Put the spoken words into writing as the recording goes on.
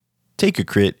Take a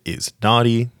Crit is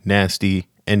naughty, nasty,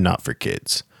 and not for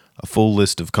kids. A full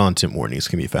list of content warnings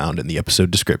can be found in the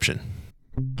episode description.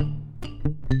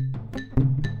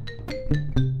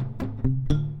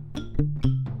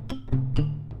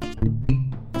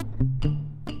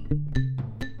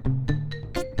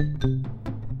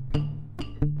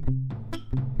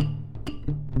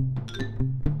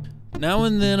 Now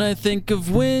and then I think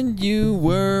of when you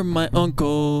were my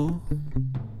uncle.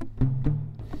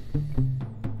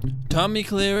 Taught me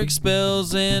cleric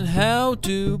spells and how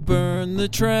to burn the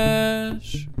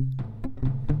trash.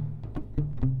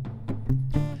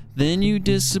 Then you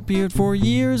disappeared 4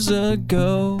 years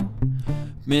ago.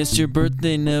 Missed your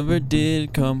birthday, never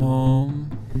did come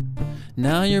home.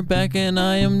 Now you're back and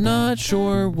I am not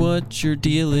sure what your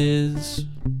deal is.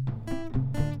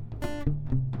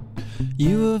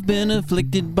 You have been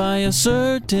afflicted by a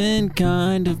certain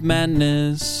kind of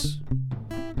madness,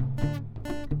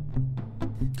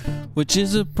 which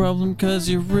is a problem cause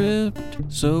you're ripped,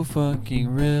 so fucking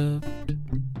ripped.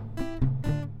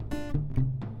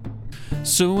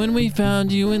 So when we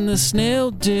found you in the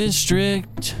Snail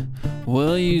District,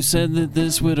 well, you said that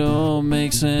this would all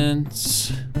make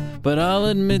sense. But I'll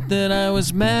admit that I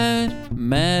was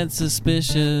mad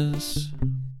suspicious.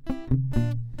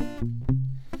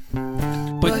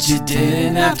 But you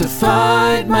didn't have to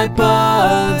fight my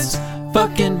buds,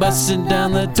 fucking busting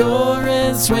down the door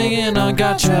and swinging on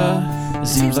gotcha. It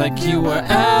seems like you were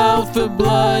out for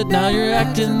blood. Now you're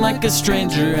acting like a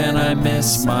stranger and I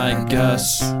miss my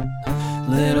Gus.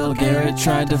 Little Garrett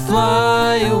tried to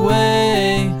fly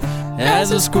away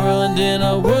as a squirrel, and in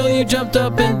a whirl you jumped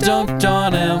up and dunked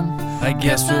on him. I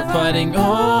guess we're fighting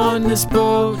on this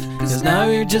boat, cause now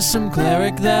you're just some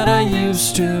cleric that I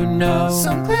used to know.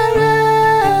 Some cleric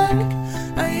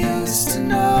I used to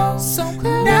know. Some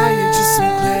cleric. Now you're just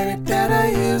some cleric that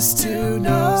I used to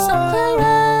know. Some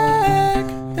cleric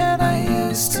that I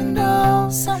used to know.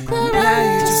 Some cleric. Now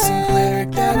you're just some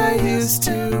cleric that I used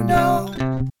to know.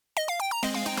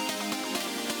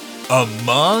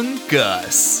 Among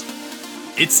Us.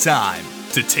 It's time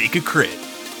to take a crit.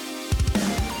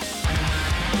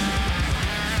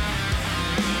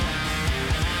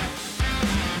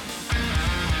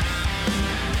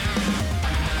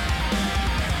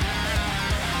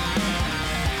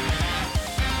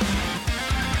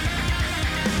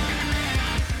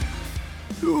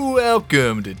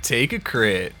 Welcome to Take a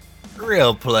Crit,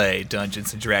 Real Play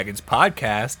Dungeons & Dragons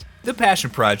podcast, the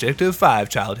passion project of 5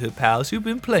 childhood pals who've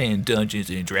been playing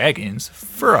Dungeons & Dragons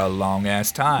for a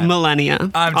long-ass time. Millennia,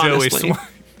 I'm honestly.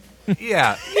 Joey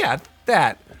Yeah,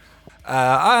 that.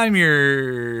 I'm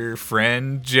your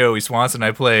friend, Joey Swanson.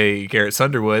 I play Garrett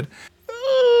Sunderwood.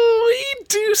 We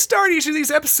do start each of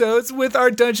these episodes with our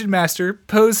Dungeon Master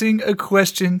posing a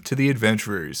question to the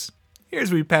adventurers. Here's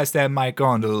where we pass that mic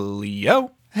on to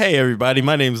Leo. Hey everybody,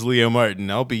 my name's Leo Martin.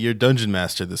 I'll be your dungeon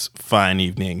master this fine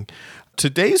evening.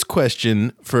 Today's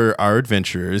question for our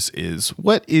adventurers is,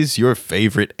 what is your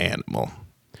favorite animal?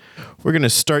 We're going to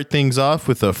start things off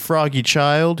with a froggy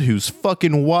child who's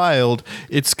fucking wild.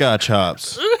 It's Scotch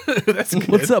Hops. That's good.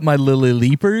 What's up, my lily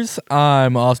leapers?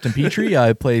 I'm Austin Petrie.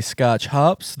 I play Scotch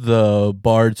Hops, the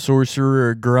bard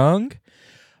sorcerer grung.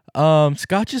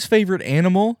 Scotch's favorite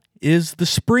animal is the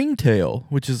springtail,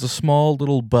 which is a small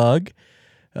little bug.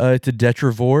 It's a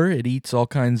detrivore. It eats all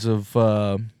kinds of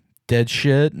dead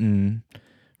shit and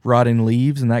rotting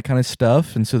leaves and that kind of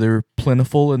stuff, and so they're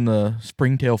plentiful in the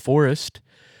springtail forest.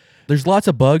 There's lots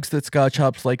of bugs that Scotch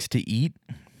Hops likes to eat.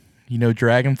 You know,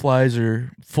 dragonflies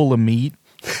are full of meat.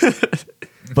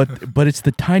 but it's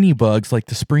the tiny bugs like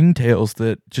the springtails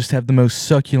that just have the most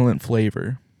succulent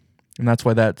flavor. And that's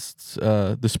why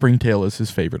the springtail is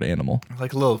his favorite animal.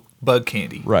 Like a little bug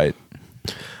candy. Right.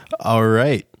 All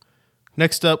right.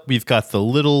 Next up, we've got the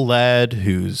little lad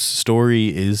whose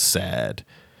story is sad.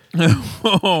 It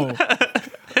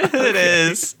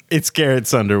is. It's Garrett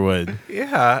Sunderwood.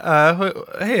 Yeah.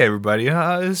 Hey, everybody.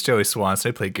 This is Joey Swanson.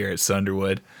 I play Garrett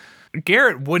Sunderwood.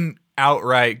 Garrett wouldn't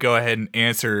outright go ahead and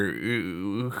answer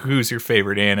who's your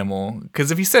favorite animal,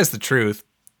 because if he says the truth,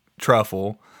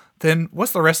 truffle, then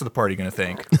what's the rest of the party going to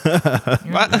think?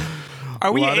 What?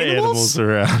 Are we A lot of animals? animals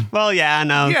around. Well, yeah,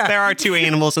 no. Yeah. There are 2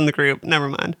 animals in the group. Never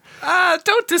mind.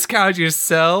 Don't discount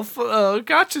yourself.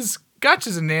 Gotcha's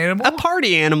an animal. A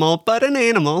party animal, but an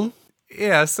animal.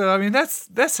 Yeah, so I mean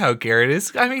that's how Garrett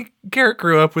is. I mean, Garrett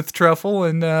grew up with truffle,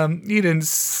 and he didn't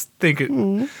think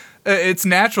it. It's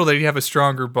natural that you have a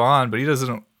stronger bond, but he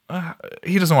doesn't want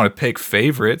to pick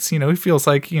favorites. You know, he feels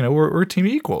like we're team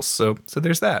equals. So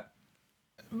there's that.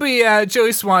 But yeah,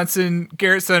 Joey Swanson,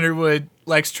 Garrett Sunderwood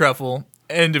likes truffle.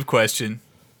 End of question.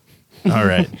 All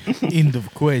right. End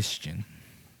of question.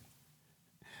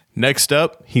 Next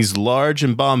up, he's large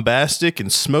and bombastic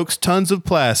and smokes tons of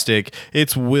plastic.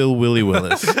 It's Will Willie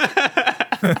Willis.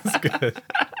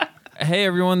 Hey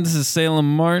everyone, this is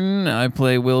Salem Martin. I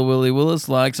play Will Willie Willis,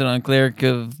 Loxodon Cleric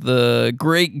of the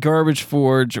Great Garbage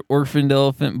Forge, Orphaned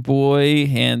Elephant Boy,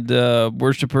 and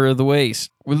Worshipper of the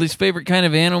Waste. Willie's favorite kind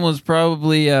of animal is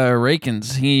probably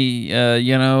Rakens.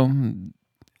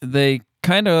 They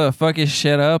kind of fuck his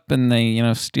shit up and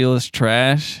they, steal his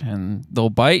trash and they'll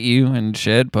bite you and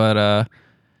shit, but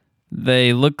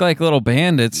they look like little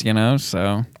bandits,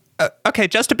 so... Okay,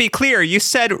 just to be clear, you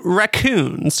said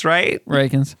raccoons, right?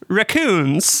 Rakens.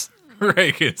 Raccoons.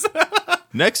 Rakens.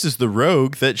 Next is the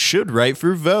rogue that should write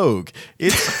for Vogue.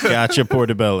 It's Gotcha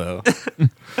Portobello.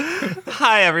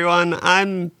 Hi, everyone.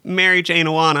 I'm Mary Jane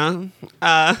Awana.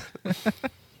 I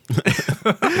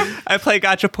play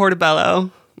Gotcha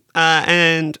Portobello.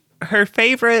 And her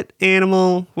favorite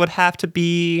animal would have to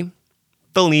be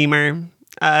the lemur.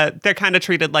 They're kind of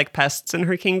treated like pests in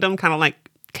her kingdom, kind of like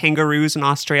kangaroos in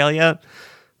Australia,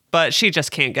 but she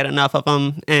just can't get enough of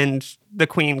them, and the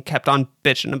queen kept on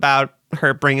bitching about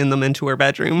her bringing them into her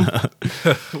bedroom.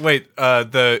 Wait,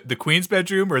 the queen's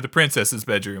bedroom or the princess's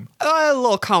bedroom? A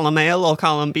little column A, a little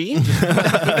column B.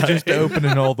 Just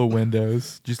opening all the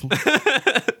windows, just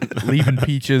leaving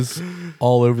peaches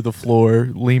all over the floor,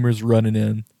 lemurs running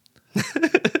in,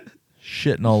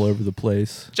 shitting all over the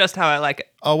place. Just how I like it.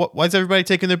 Oh, why is everybody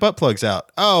taking their butt plugs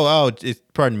out?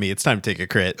 Pardon me. It's time to take a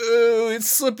crit. Ooh, it's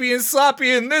slippy and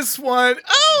sloppy in this one.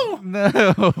 Oh!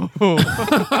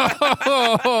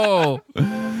 Oh,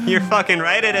 You're fucking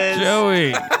right, it is.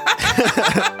 Joey.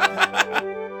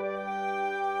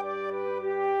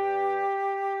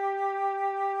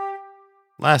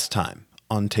 Last time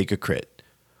on Take a Crit.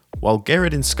 While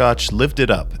Garrett and Scotch lived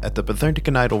it up at the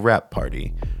Betherntican Idol rap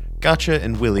party, Gotcha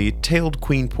and Willie tailed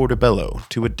Queen Portobello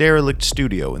to a derelict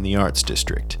studio in the Arts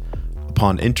District.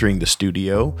 Upon entering the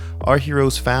studio, our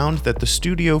heroes found that the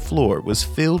studio floor was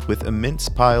filled with immense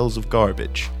piles of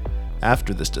garbage.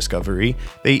 After this discovery,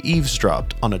 they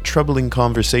eavesdropped on a troubling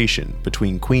conversation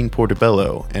between Queen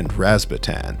Portobello and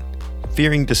Razbatan.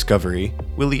 Fearing discovery,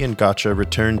 Willie and Gotcha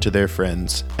returned to their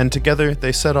friends, and together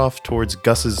they set off towards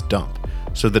Gus's dump,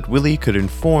 so that Willie could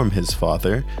inform his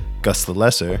father, Gus the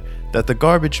Lesser, that the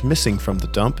garbage missing from the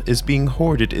dump is being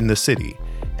hoarded in the city,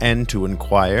 and to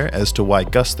inquire as to why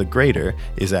Gus the Greater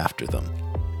is after them.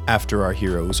 After our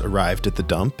heroes arrived at the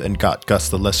dump and got Gus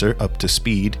the Lesser up to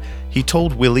speed, he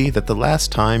told Willie that the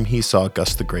last time he saw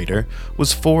Gus the Greater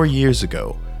was 4 years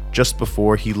ago, just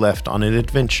before he left on an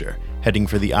adventure heading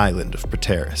for the island of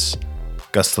Pateris.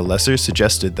 Gus the Lesser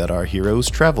suggested that our heroes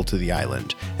travel to the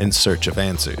island in search of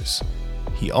answers.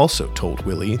 He also told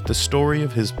Willie the story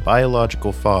of his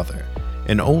biological father,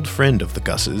 an old friend of the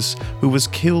Gus's who was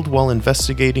killed while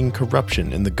investigating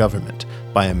corruption in the government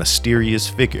by a mysterious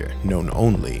figure known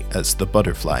only as the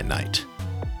Butterfly Knight.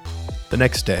 The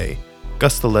next day,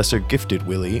 Gus the Lesser gifted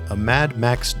Willie a Mad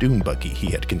Max dune buggy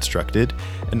he had constructed,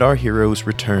 and our heroes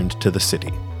returned to the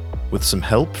city. With some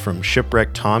help from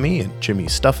Shipwreck Tommy and Jimmy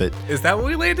Stuffit, Is that what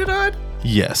we landed on?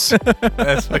 yes,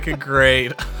 That's fucking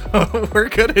great. We're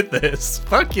good at this.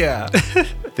 Fuck yeah.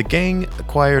 the gang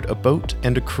acquired a boat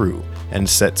and a crew and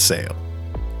set sail.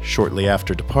 Shortly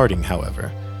after departing,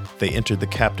 however, they entered the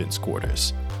captain's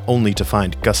quarters, only to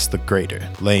find Gus the Greater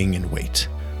laying in wait.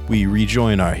 We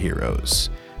rejoin our heroes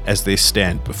as they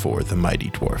stand before the mighty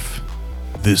dwarf.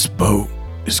 This boat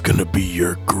is gonna be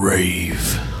your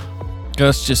grave.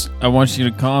 Gus, I want you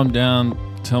to calm down.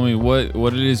 Tell me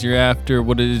what it is you're after,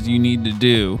 what it is you need to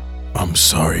do. I'm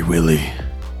sorry, Willie,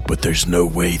 but there's no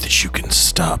way that you can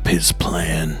stop his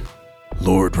plan.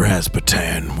 Lord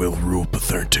Razbatan will rule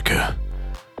Betherntica,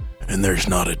 and there's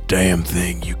not a damn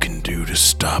thing you can do to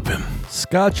stop him.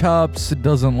 Scotch Hops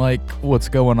doesn't like what's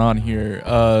going on here.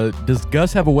 Does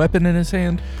Gus have a weapon in his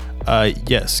hand?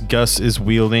 Yes, Gus is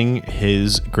wielding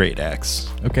his great axe.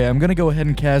 Okay, I'm gonna go ahead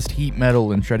and cast Heat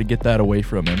Metal and try to get that away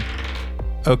from him.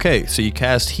 Okay, so you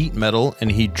cast heat metal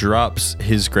and he drops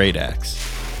his great axe.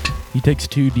 He takes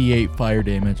 2d8 fire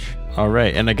damage. All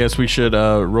right, and I guess we should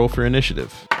roll for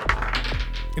initiative.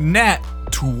 Nat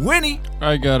 20.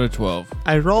 I got a 12.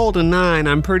 I rolled a 9.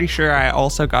 I'm pretty sure I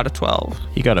also got a 12.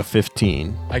 He got a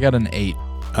 15. I got an 8.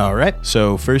 All right,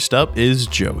 so first up is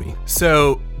Joey.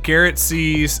 So Garrett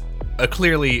sees a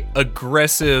clearly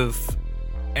aggressive,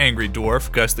 angry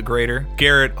dwarf, Gus the Greater.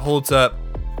 Garrett holds up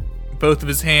both of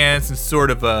his hands in sort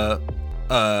of I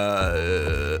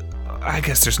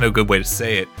guess there's no good way to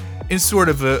say it, in sort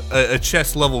of a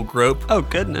chest level grope. Oh,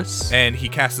 goodness. And he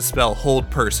casts the spell Hold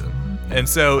Person. And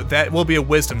so that will be a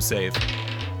wisdom save.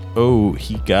 Oh,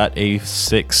 he got a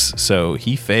 6, so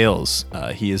he fails.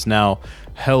 He is now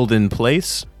held in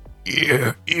place.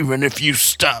 Yeah, even if you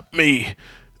stop me,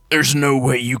 there's no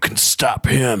way you can stop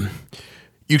him.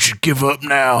 You should give up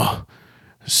now.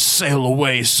 Sail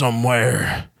away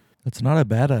somewhere. That's not a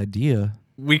bad idea.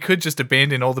 We could just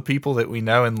abandon all the people that we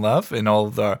know and love and all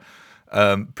the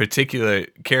particular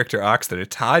character arcs that are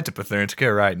tied to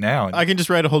Patherntica right now. I can just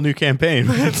write a whole new campaign.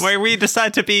 Where we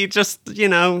decide to be just,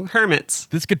 hermits.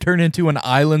 This could turn into an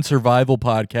island survival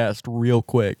podcast real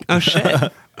quick. Oh,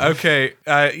 shit. Okay,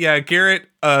 Garrett,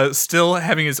 still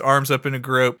having his arms up in a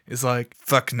grope, is like,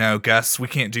 fuck no, Gus, we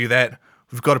can't do that.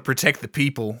 We've got to protect the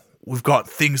people. We've got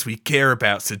things we care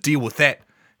about, so deal with that.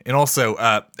 And also,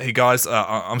 hey guys,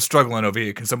 I'm struggling over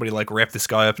here. Can somebody wrap this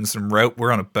guy up in some rope?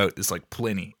 We're on a boat. There's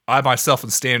plenty. I myself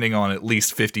am standing on at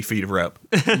least 50 feet of rope.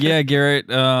 Yeah,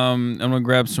 Garrett, I'm going to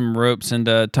grab some ropes and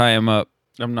tie him up.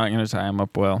 I'm not going to tie him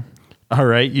up well. All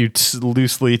right, you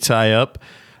loosely tie up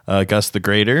Gus the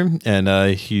Greater,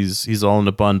 and he's all in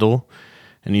a bundle.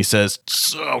 And he says,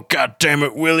 "So, God damn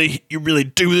it, Willie, you really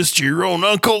do this to your own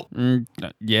uncle?"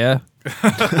 Yeah.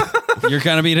 You're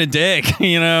kind of being a dick,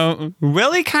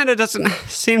 Willie kind of doesn't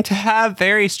seem to have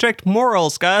very strict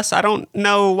morals, Gus. I don't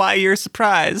know why you're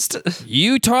surprised.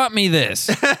 You taught me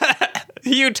this.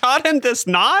 You taught him this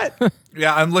knot?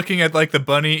 Yeah, I'm looking at the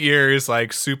bunny ears,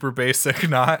 super basic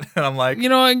knot, and I'm like, You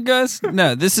know what, Gus?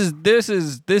 No, this is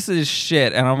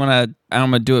shit, and I'm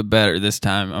gonna do it better this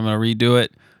time. I'm gonna redo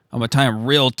it. I'm gonna tie him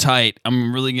real tight.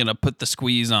 I'm really gonna put the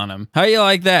squeeze on him. How you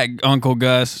like that, Uncle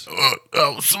Gus?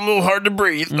 It's a little hard to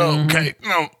breathe. Okay.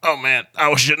 No. Oh, man.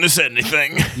 I shouldn't have said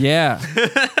anything. Yeah.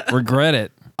 Regret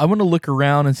it. I want to look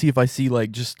around and see if I see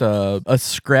just a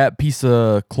scrap piece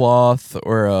of cloth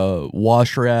or a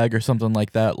wash rag or something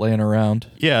like that laying around.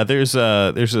 Yeah, there's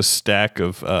a stack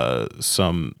of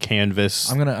some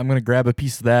canvas. I'm gonna grab a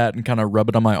piece of that and kind of rub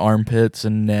it on my armpits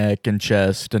and neck and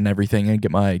chest and everything and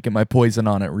get my poison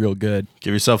on it real good.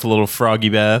 Give yourself a little froggy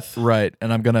bath. Right,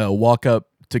 and I'm gonna walk up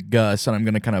to Gus and I'm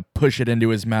gonna kind of push it into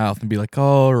his mouth and be like,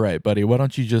 "All right, buddy, why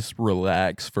don't you just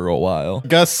relax for a while?"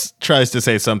 Gus tries to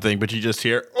say something, but you just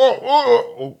hear, oh.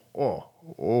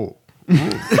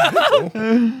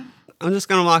 I'm just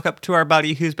going to walk up to our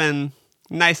buddy who's been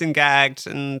nice and gagged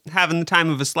and having the time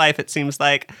of his life, it seems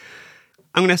like.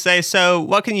 I'm going to say, so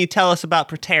what can you tell us about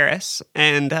Proteris?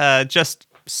 And just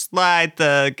slide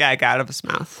the gag out of his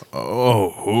mouth.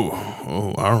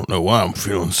 Oh, I don't know why I'm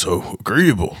feeling so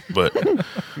agreeable, but the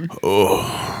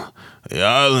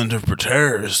island of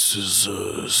Proteris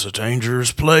is a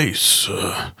dangerous place.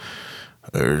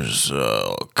 There's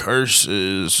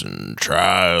curses and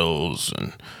trials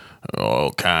and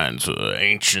all kinds of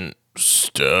ancient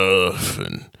stuff.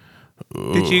 And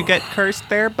Did you get cursed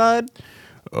there, bud?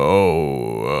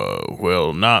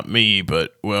 Well, not me,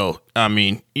 but, I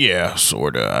mean, yeah,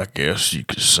 sorta, I guess you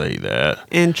could say that.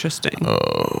 Interesting.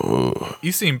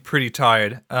 you seem pretty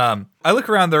tired. I look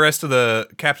around the rest of the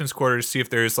captain's quarters to see if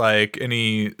there's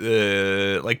any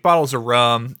bottles of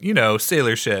rum,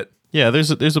 sailor shit. Yeah,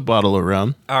 there's a bottle of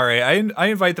rum. All right, I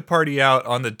invite the party out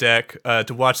on the deck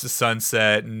to watch the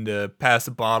sunset and pass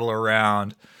a bottle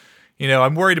around.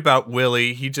 I'm worried about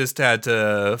Willie. He just had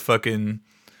to fucking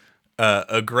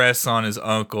aggress on his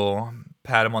uncle,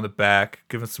 pat him on the back,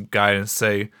 give him some guidance,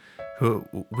 say,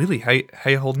 Willie, how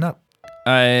you holding up?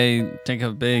 I take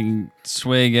a big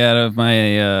swig out of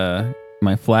my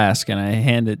my flask and I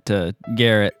hand it to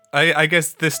Garrett. I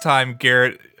guess this time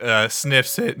Garrett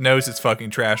sniffs it, knows it's fucking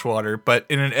trash water, but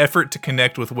in an effort to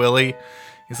connect with Willie,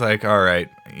 he's like, all right.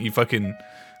 He fucking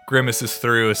grimaces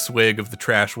through a swig of the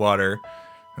trash water.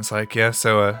 It's like, yeah,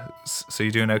 so you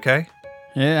doing okay?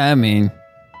 Yeah, I mean,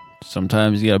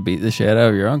 sometimes you gotta beat the shit out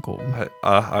of your uncle.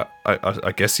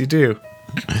 I guess you do.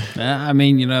 I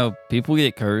mean, people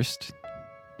get cursed.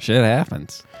 Shit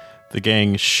happens. The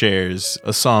gang shares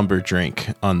a somber drink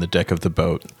on the deck of the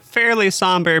boat. Fairly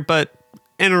somber, but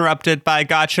interrupted by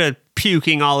Gotcha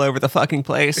puking all over the fucking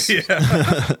place.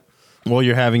 Yeah. While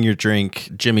you're having your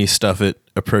drink, Jimmy Stuffit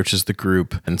approaches the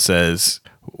group and says,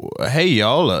 "Hey,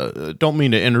 y'all, don't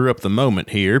mean to interrupt the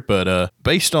moment here, but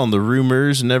based on the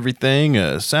rumors and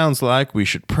everything, sounds like we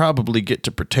should probably get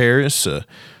to Proteris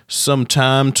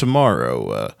sometime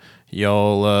tomorrow.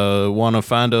 Y'all want to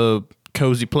find a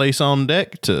cozy place on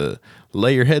deck to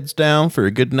lay your heads down for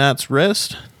a good night's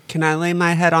rest?" Can I lay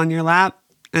my head on your lap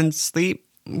and sleep?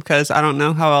 Because I don't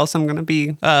know how else I'm going to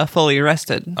be fully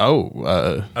rested.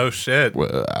 Oh, shit.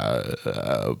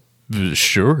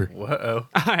 Sure. Whoa.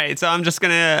 All right, so I'm just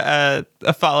going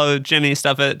to follow Jimmy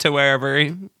Stuffit to wherever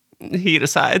he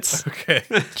decides. Okay.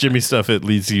 Jimmy Stuffit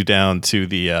leads you down to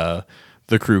the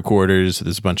the crew quarters.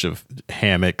 There's a bunch of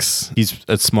hammocks. He's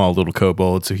a small little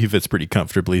kobold, so he fits pretty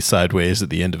comfortably sideways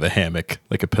at the end of a hammock,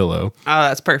 like a pillow. Oh,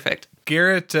 that's perfect.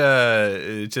 Garrett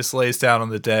just lays down on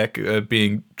the deck,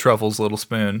 being Truffle's little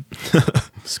spoon.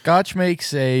 Scotch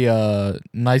makes a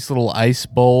nice little ice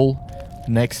bowl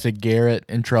next to Garrett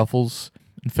and Truffles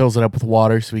and fills it up with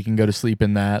water so he can go to sleep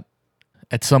in that.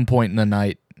 At some point in the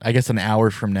night, I guess an hour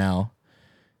from now,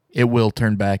 it will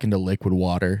turn back into liquid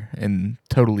water and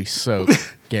totally soak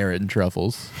Garrett and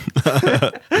Truffles.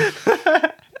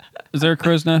 Is there a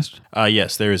crow's nest?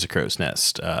 Yes, there is a crow's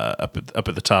nest up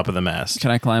at the top of the mast.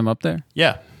 Can I climb up there?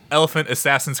 Yeah. Elephant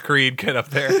Assassin's Creed, get up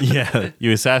there. Yeah.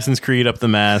 You Assassin's Creed up the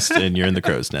mast, and you're in the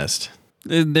crow's nest.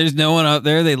 There's no one up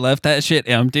there. They left that shit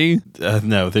empty.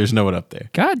 No, there's no one up there.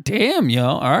 God damn, yo.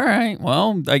 All right.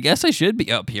 Well, I guess I should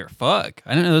be up here. Fuck.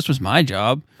 I didn't know this was my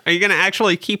job. Are you going to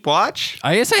actually keep watch?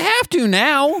 I guess I have to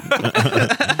now.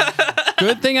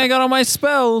 Good thing I got all my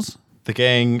spells. The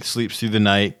gang sleeps through the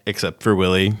night, except for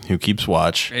Willie, who keeps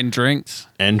watch And drinks.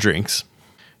 and drinks.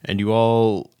 And you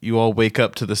all wake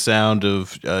up to the sound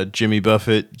of Jimmy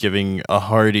Buffett giving a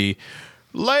hearty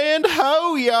 "Land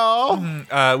ho, y'all!"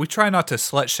 We try not to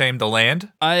slut shame the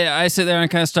land. I sit there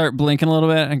and kind of start blinking a little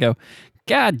bit and go,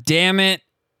 God damn it.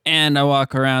 And I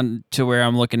walk around to where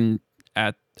I'm looking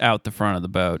out the front of the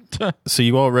boat. So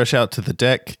you all rush out to the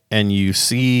deck, and you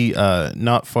see,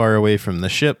 not far away from the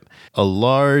ship, a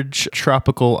large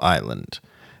tropical island.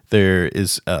 There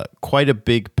is quite a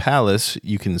big palace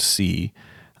you can see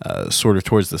sort of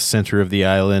towards the center of the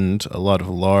island, a lot of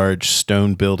large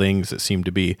stone buildings that seem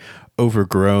to be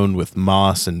overgrown with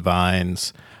moss and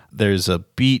vines. There's a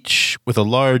beach with a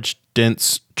large,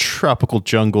 dense tropical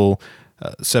jungle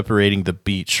separating the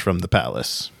beach from the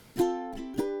palace.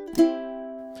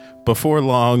 Before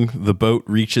long, the boat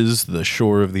reaches the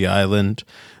shore of the island,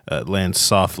 lands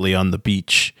softly on the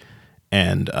beach,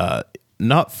 and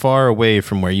not far away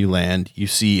from where you land, you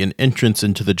see an entrance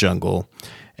into the jungle.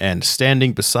 And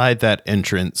standing beside that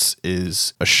entrance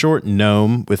is a short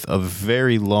gnome with a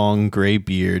very long gray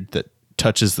beard that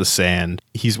touches the sand.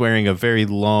 He's wearing a very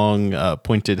long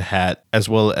pointed hat, as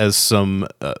well as some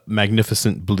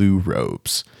magnificent blue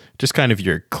robes. Just kind of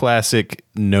your classic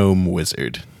gnome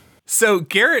wizard. So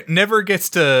Garrett never gets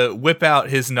to whip out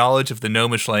his knowledge of the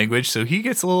gnomish language, so he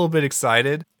gets a little bit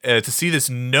excited to see this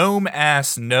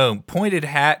gnome-ass gnome, pointed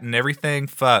hat and everything,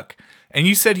 fuck. And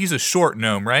you said he's a short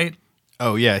gnome, right?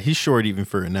 Oh yeah, he's short even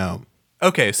for a gnome.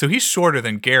 Okay, so he's shorter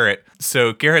than Garrett.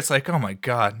 So Garrett's like, oh my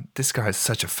god, this guy's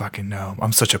such a fucking gnome.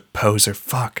 I'm such a poser,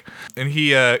 fuck. And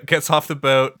he gets off the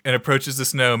boat and approaches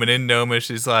this gnome, and in gnomish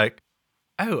he's like,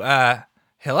 oh,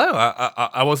 hello.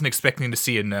 I wasn't expecting to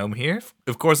see a gnome here.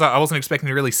 Of course, I wasn't expecting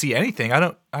to really see anything. I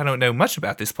don't know much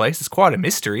about this place. It's quite a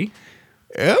mystery.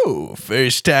 Oh,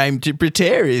 first time to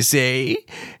Praetorius, eh?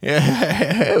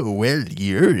 Well,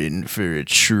 you're in for a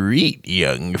treat,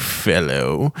 young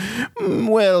fellow.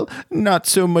 Well, not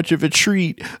so much of a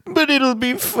treat, but it'll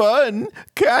be fun.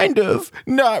 Kind of.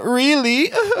 Not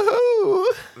really.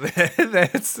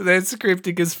 That's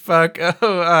cryptic as fuck.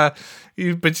 Oh,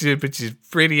 but you're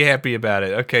pretty happy about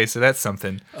it. Okay, so that's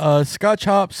something. Scotch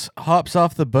hops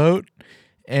off the boat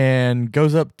and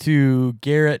goes up to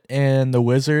Garrett and the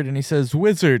wizard, and he says,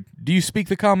 "Wizard, do you speak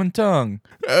the common tongue?"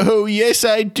 Oh, yes,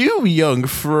 I do, young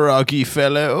froggy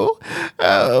fellow.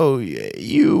 Oh,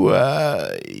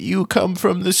 you come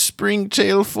from the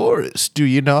Springtail Forest, do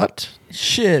you not?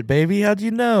 Shit, baby, how'd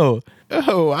you know?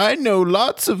 Oh, I know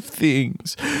lots of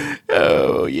things.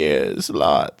 Oh, yes,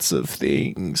 lots of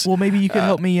things. Well, maybe you could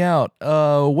help me out.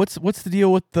 What's the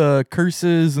deal with the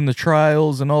curses and the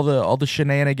trials and all the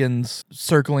shenanigans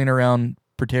circling around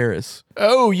Praetorius?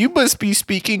 Oh, you must be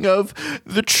speaking of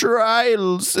the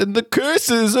trials and the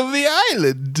curses of the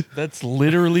island. That's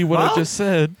literally what I just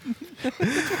said.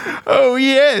 Oh,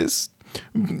 yes.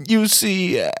 You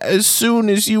see, as soon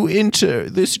as you enter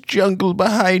this jungle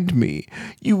behind me,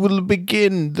 you will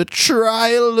begin the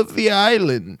trial of the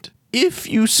island. If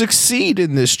you succeed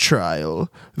in this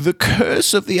trial, the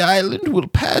curse of the island will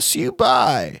pass you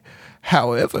by.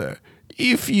 However,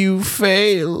 if you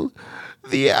fail,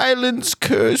 the island's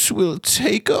curse will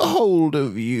take a hold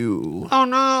of you. Oh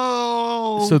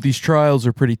no! So these trials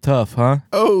are pretty tough, huh?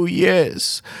 Oh,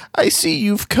 yes. I see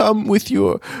you've come with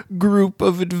your group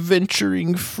of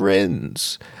adventuring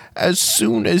friends. As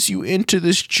soon as you enter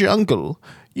this jungle,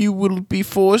 you will be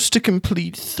forced to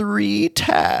complete 3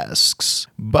 tasks.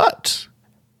 But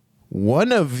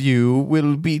One of you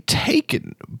will be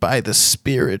taken by the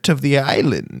spirit of the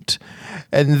island,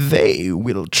 and they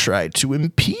will try to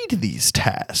impede these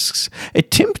tasks,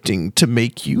 attempting to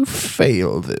make you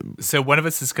fail them. So one of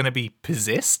us is going to be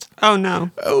possessed? Oh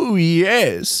no. Oh,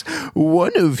 yes.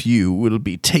 One of you will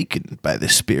be taken by the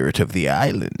spirit of the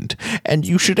island, and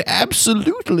you should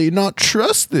absolutely not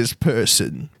trust this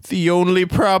person. The only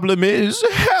problem is,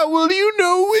 how will you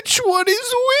know which one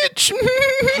is which?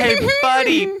 Hey,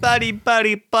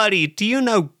 buddy, do you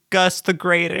know Gus the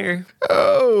Greater?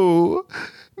 Oh,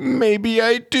 maybe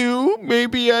I do,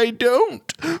 maybe I don't,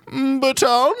 but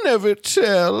I'll never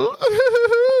tell.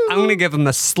 I'm gonna give him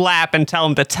a slap and tell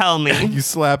him to tell me. You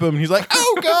slap him, and he's like,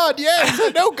 oh, God, yes, I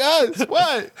know Gus.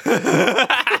 What?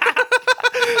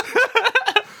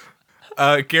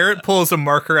 Garrett pulls a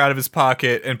marker out of his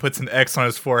pocket and puts an X on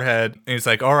his forehead. And he's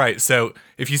like, all right, so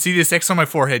if you see this X on my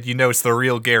forehead, you know it's the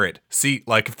real Garrett. See,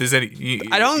 like, if there's any...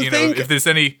 I don't think- if there's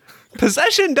any...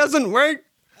 Possession doesn't work.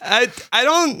 I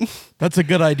don't. That's a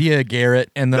good idea,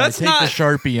 Garrett. And then That's I take not- the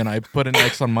Sharpie and I put an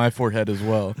X on my forehead as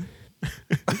well.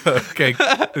 Okay,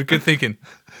 good thinking.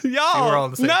 Y'all, We're all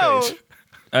on the same no. page.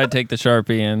 I take the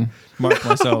Sharpie and mark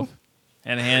myself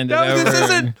and hand it No, over. this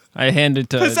isn't- and I hand it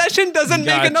to Possession doesn't make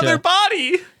Gotcha. another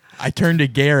body. I turn to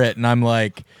Garrett and I'm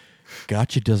like,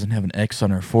 Gotcha doesn't have an X on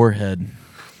her forehead.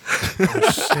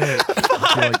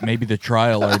 I feel like maybe the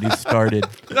trial already started.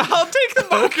 I'll take the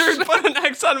marker and put an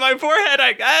X on my forehead,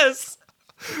 I guess.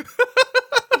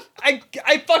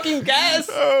 I fucking guess.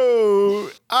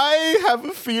 Oh, I have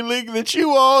a feeling that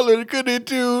you all are gonna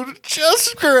do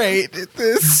just great at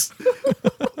this.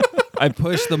 I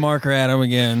push the marker at him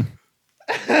again.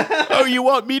 Oh, you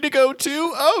want me to go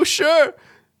too? Oh, sure.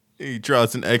 He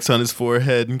draws an X on his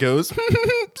forehead and goes,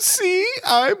 see,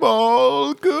 I'm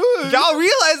all good. Y'all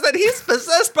realize that he's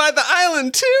possessed by the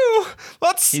island too.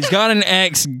 He's got an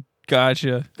X.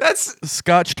 Gotcha. That's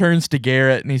Scotch turns to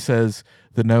Garrett and he says,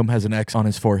 the gnome has an X on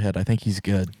his forehead. I think he's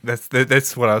good.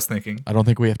 That's what I was thinking. I don't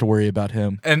think we have to worry about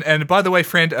him. And by the way,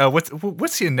 friend,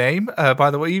 what's your name?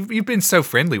 By the way, you've been so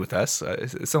friendly with us.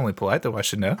 It's only polite that I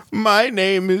should know. My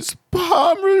name is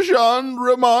Parmesan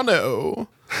Romano.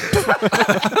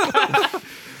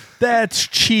 That's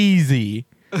cheesy.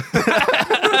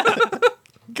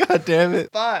 God damn it.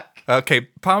 Okay,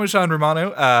 Parmesan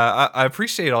Romano, I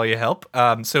appreciate all your help.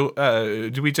 So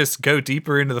do we just go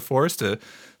deeper into the forest to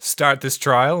start this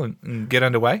trial and get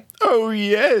underway? Oh,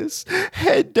 yes.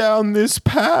 Head down this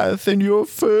path and your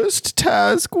first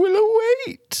task will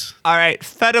await. all right.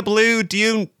 Feta Blue, do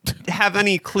you have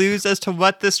any clues as to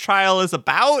what this trial is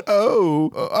about?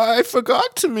 Oh, I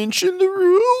forgot to mention the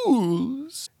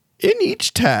rules. In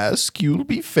each task, you'll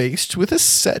be faced with a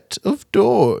set of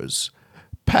doors.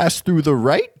 Pass through the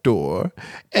right door,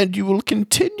 and you will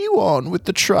continue on with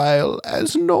the trial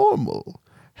as normal.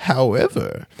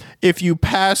 However, if you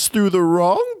pass through the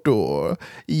wrong door,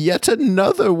 yet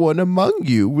another one among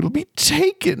you will be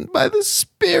taken by the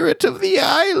spirit of the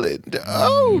island.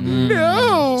 Oh,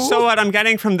 no. So what I'm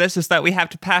getting from this is that we have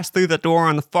to pass through the door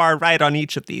on the far right on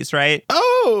each of these, right?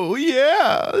 Oh,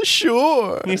 yeah,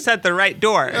 sure. You said the right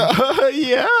door.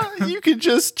 Yeah, you can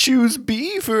just choose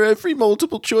B for every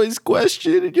multiple choice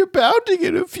question, and you're bound to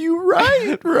get a few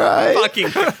right? Fucking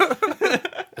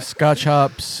Scotch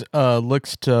Hops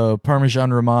looks to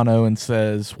Parmesan Romano and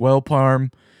says, well,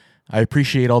 Parm, I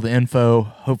appreciate all the info.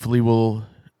 Hopefully we'll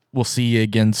see you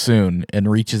again soon, and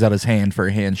reaches out his hand for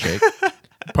a handshake.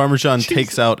 Parmesan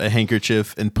takes out a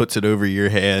handkerchief and puts it over your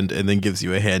hand and then gives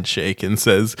you a handshake and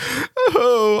says,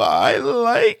 oh, I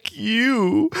like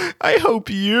you. I hope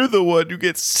you're the one who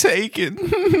gets taken.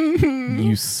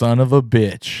 You son of a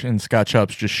bitch. And Scotch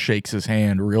Hops just shakes his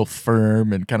hand real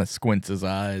firm and kind of squints his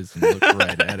eyes and looks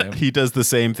right at him. He does the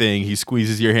same thing. He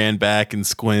squeezes your hand back and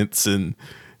squints, and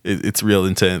it's real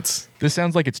intense. This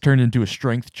sounds like it's turned into a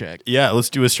strength check. Yeah,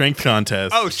 let's do a strength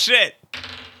contest. Oh shit.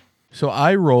 So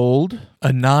I rolled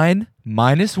a 9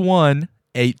 minus 1,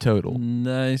 8 total.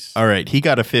 Nice. All right, he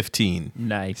got a 15.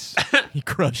 Nice. He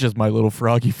crushes my little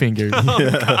froggy finger.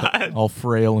 All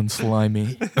frail and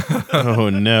slimy. Oh,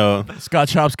 no.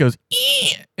 Scotch Hops goes,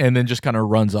 "Ee!" and then just kind of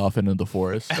runs off into the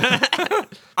forest.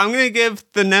 I'm gonna give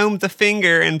the gnome the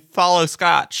finger and follow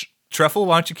Scotch. Truffle,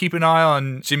 why don't you keep an eye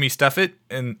on Jimmy Stuffit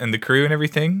and the crew and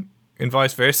everything, and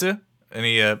vice versa?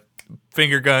 Any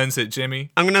finger guns at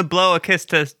Jimmy? I'm gonna blow a kiss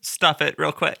to Stuff It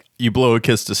real quick. You blow a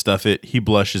kiss to Stuff It. He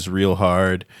blushes real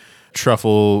hard.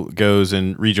 Truffle goes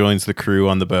and rejoins the crew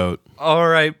on the boat. All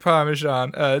right,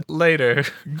 Parmesan. Later.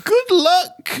 Good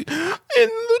luck in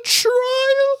the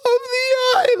trial of the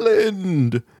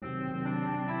island.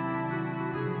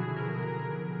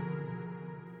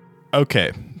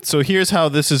 Okay, so here's how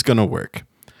this is going to work.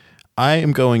 I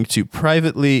am going to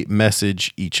privately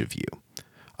message each of you.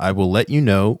 I will let you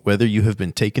know whether you have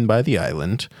been taken by the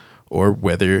island or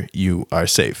whether you are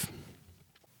safe.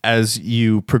 As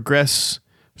you progress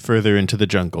further into the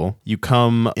jungle, you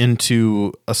come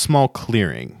into a small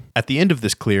clearing. At the end of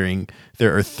this clearing,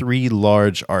 there are 3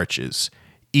 large arches,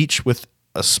 each with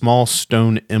a small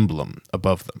stone emblem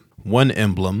above them. One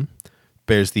emblem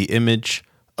bears the image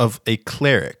of a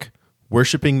cleric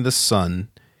worshiping the sun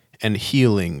and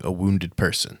healing a wounded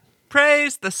person.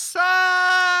 Praise the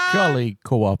sun! Jolly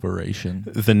cooperation.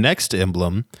 The next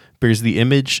emblem bears the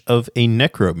image of a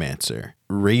necromancer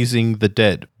raising the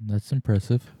dead. That's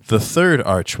impressive. The third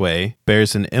archway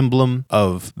bears an emblem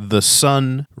of the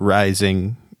sun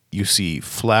rising. You see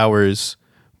flowers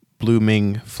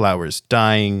blooming, flowers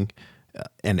dying,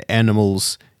 and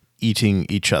animals eating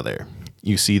each other.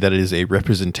 You see that it is a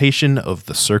representation of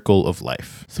the circle of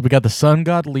life. So we got the sun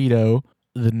god Leto,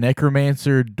 the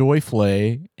necromancer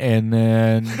Doifle, and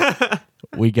then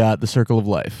we got the circle of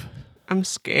life. I'm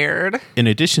scared. In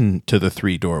addition to the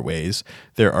 3 doorways,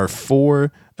 there are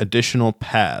 4 additional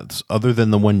paths other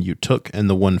than the one you took and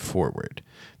the one forward.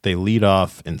 They lead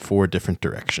off in 4 different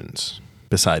directions.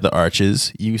 Beside the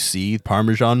arches, you see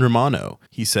Parmesan Romano.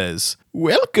 He says,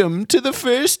 "Welcome to the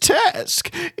first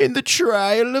task in the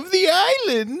trial of the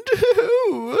island."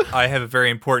 I have a very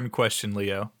important question,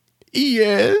 Leo.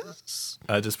 Yes.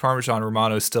 Does Parmesan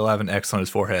Romano still have an X on his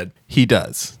forehead? He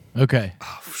does. Okay.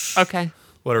 Okay.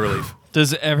 What a relief.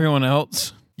 Does everyone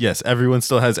else? Yes, everyone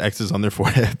still has X's on their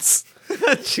foreheads.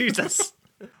 Jesus.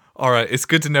 All right, it's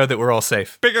good to know that we're all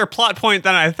safe. Bigger plot point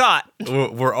than I thought.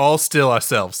 We're all still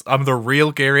ourselves. I'm the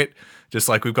real Garrett, just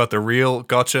like we've got the real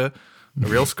Gotcha, the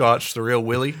real Scotch, the real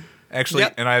Willie. Actually,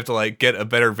 Yep. and I have to like get a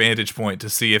better vantage point to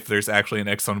see if there's actually an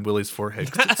X on Willie's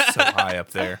forehead 'cause it's so high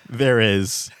up there. There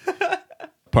is.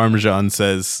 Parmesan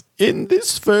says, "In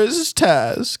this first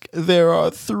task, there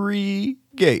are 3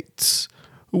 gates.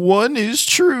 1 is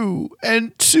true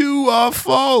and 2 are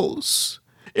false.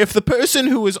 If the person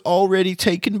who is already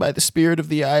taken by the spirit of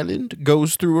the island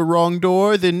goes through a wrong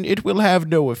door, then it will have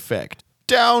no effect.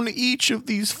 Down each of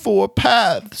these 4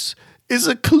 paths is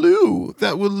a clue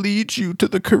that will lead you to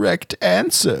the correct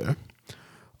answer.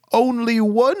 Only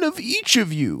one of each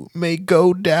of you may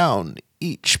go down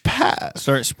each path."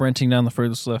 Start sprinting down the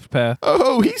furthest left path.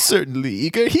 Oh, he's certainly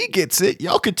eager. He gets it.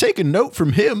 Y'all could take a note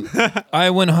from him. I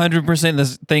 100%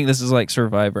 think this is like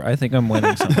Survivor. I think I'm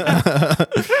winning something.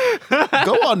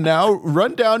 Go on now,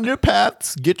 run down your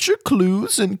paths, get your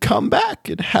clues, and come back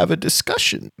and have a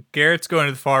discussion. Garrett's going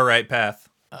to the far right path.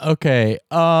 Okay.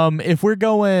 If we're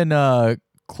going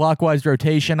clockwise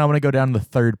rotation, I'm gonna go down the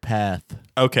 3rd path.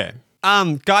 Okay.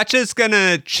 Gotcha's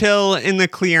gonna chill in the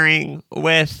clearing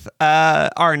with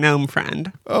our gnome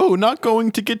friend. Oh, not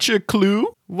going to get your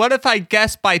clue? What if I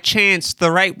guess by chance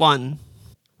the right one?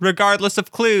 Regardless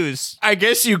of clues. I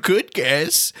guess you could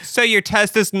guess. So your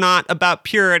test is not about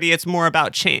purity, it's more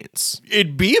about chance.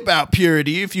 It'd be about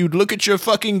purity if you'd look at your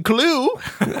fucking clue.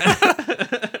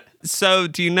 So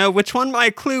do you know which one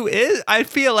my clue is? I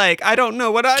feel like I don't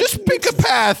know what I... Just pick a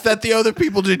path that the other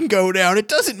people didn't go down. It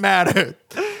doesn't matter.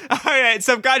 All right,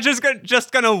 so Gotcha's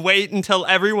just gonna wait until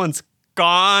everyone's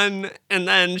gone, and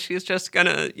then she's just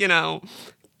gonna,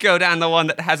 go down the one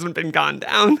that hasn't been gone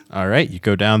down. All right, you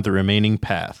go down the remaining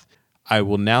path. I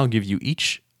will now give you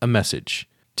each a message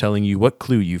telling you what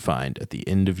clue you find at the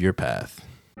end of your path.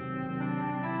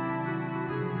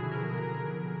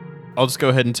 I'll just go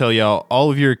ahead and tell y'all,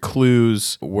 all of your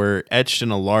clues were etched in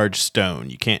a large stone.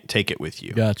 You can't take it with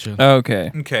you. Gotcha.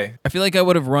 Okay. Okay. I feel like I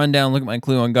would have run down, looked at my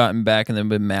clue, and gotten back, and then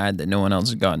been mad that no one else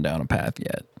has gone down a path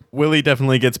yet. Willie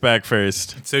definitely gets back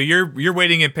first. So you're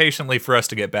waiting impatiently for us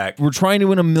to get back. We're trying to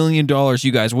win $1 million,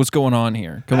 you guys. What's going on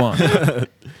here? Come on.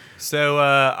 So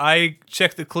I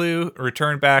check the clue,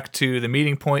 return back to the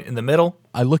meeting point in the middle.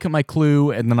 I look at my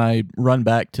clue and then I run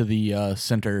back to the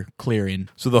center clearing.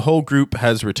 So the whole group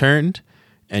has returned,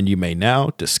 and you may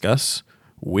now discuss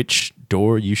which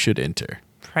door you should enter.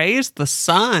 Praise the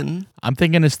sun. I'm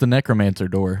thinking it's the necromancer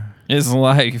door. It's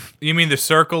life. You mean the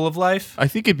circle of life? I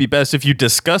think it'd be best if you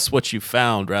discuss what you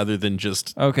found rather than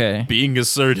just Okay. being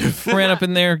assertive. Ran up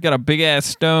in there, got a big ass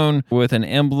stone with an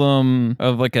emblem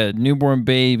of like a newborn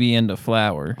baby and a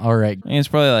flower. All right. I think it's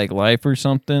probably like life or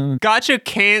something. Gotcha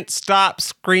can't stop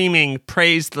screaming,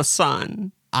 praise the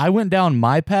sun. I went down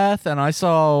my path and I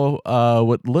saw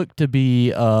what looked to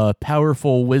be a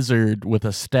powerful wizard with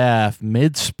a staff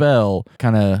mid-spell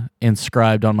kind of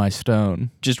inscribed on my stone.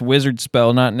 Just wizard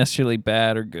spell, not necessarily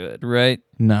bad or good, right?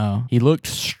 No, he looked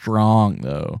strong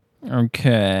though.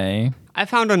 Okay. I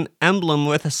found an emblem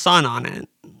with a sun on it.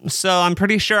 so I'm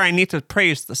pretty sure I need to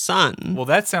praise the sun. Well,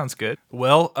 that sounds good.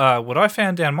 Well, what I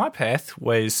found down my path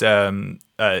was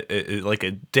like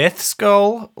a death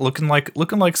skull, looking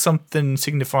like something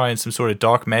signifying some sort of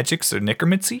dark magics or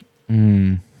necromancy.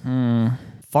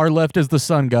 Far left is the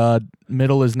sun god.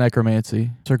 Middle is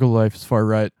necromancy. Circle of life is far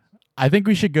right. I think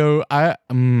we should go.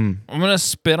 I'm gonna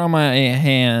spit on my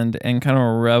hand and kind of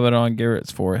rub it on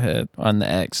Garrett's forehead on the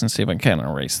X and see if I can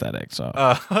erase that X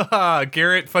off.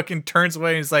 Garrett fucking turns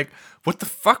away and is like, "What the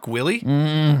fuck, Willie?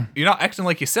 You're not acting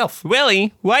like yourself."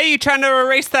 Willie, why are you trying to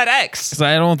erase that X? 'Cause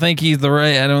I don't think he's the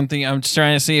right. I don't think. I'm just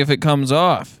trying to see if it comes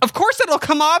off. Of course it'll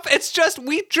come off. It's just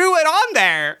we drew it on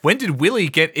there. When did Willie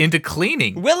get into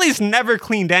cleaning? Willie's never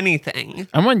cleaned anything.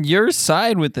 I'm on your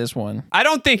side with this one. I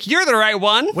don't think you're the right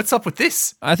one. What's up with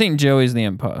this? I think Joey's the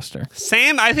imposter.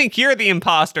 Sam, I think you're the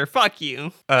imposter. Fuck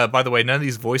you. By the way, none of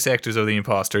these voice actors are the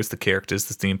imposters. The characters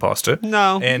that's the imposter.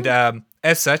 No. And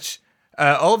as such,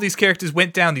 all of these characters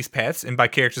went down these paths, and by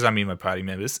characters I mean my party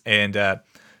members. And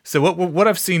so what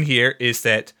I've seen here is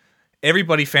that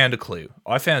everybody found a clue.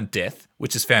 I found death,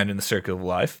 which is found in the circle of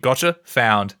life. Gotcha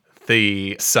found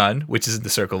the sun, which is in the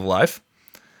circle of life.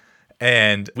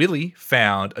 And Willie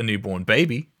found a newborn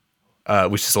baby,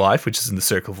 which is life, which is in the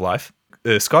circle of life.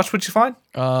 Scotch, what'd you find?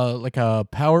 Like a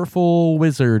powerful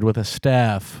wizard with a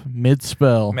staff mid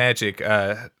spell. Magic.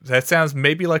 That sounds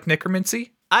maybe like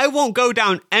necromancy. I won't go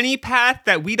down any path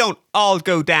that we don't all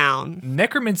go down.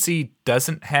 Necromancy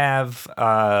doesn't have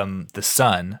the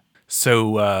sun,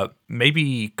 so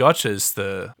maybe Gotcha's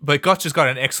but Gotcha's got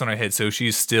an X on her head, so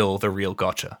she's still the real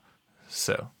Gotcha.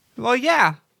 So Well,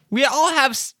 yeah. We all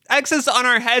have X's on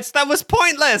our heads. That was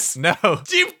pointless. no,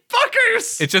 You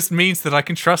fuckers! it just means that I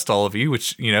can trust all of you,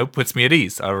 which puts me at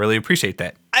ease. I really appreciate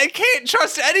that. I can't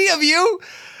trust any of you.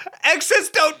 X's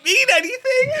don't mean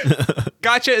anything.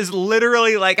 Gotcha is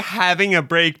literally like having a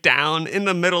breakdown in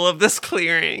the middle of this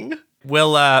clearing.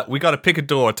 Well, we got to pick a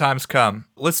door. Time's come.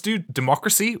 Let's do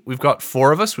democracy. We've got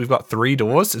 4 of us. We've got 3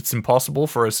 doors. It's impossible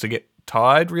for us to get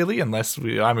tied, really, unless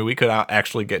we could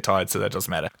actually get tied, so that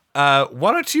doesn't matter.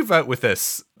 Why don't you vote with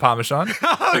us, Parmesan?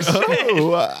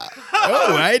 Oh,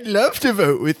 I'd love to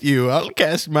vote with you. I'll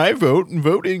cast my vote, and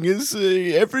voting is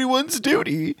everyone's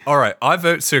duty. All right, I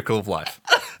vote Circle of Life.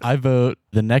 I vote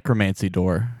the necromancy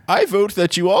door. I vote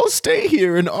that you all stay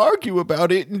here and argue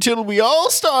about it until we all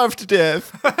starve to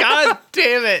death. God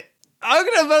damn it. I'm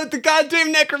gonna vote the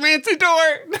goddamn necromancy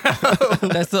door.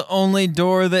 That's the only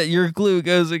door that your glue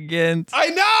goes against. I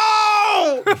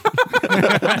know!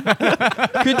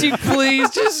 Could you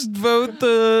please just vote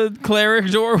the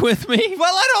cleric door with me?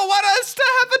 Well, I don't want us to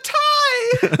have a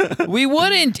tie. We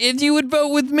wouldn't if you would vote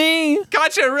with me.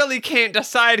 Gotcha really can't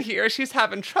decide here. She's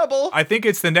having trouble. I think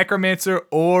it's the Necromancer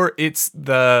or it's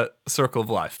the Circle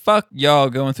of Life. Fuck y'all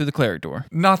going through the cleric door.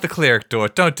 Not the cleric door.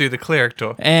 Don't do the cleric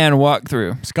door. And walk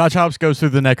through. Scotch Hops goes through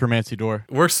the necromancy door.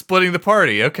 We're splitting the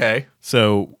party. Okay.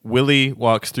 So Willie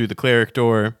walks through the cleric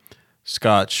door.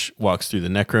 Scotch walks through the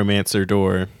necromancer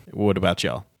door. What about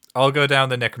y'all? I'll go down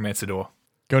the Necromancer door.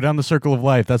 Go down the circle of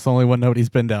life. That's the only one nobody's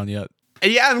been down yet.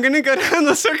 Yeah, I'm gonna go down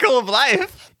the circle of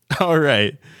life. All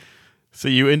right. So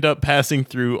you end up passing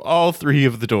through all 3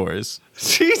 of the doors.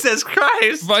 Jesus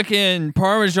Christ. Fucking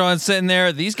Parmesan sitting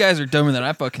there. These guys are dumber than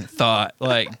I fucking thought.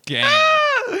 Like, damn.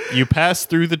 You pass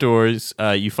through the doors.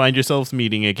 You find yourselves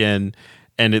meeting again,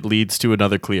 and it leads to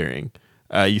another clearing.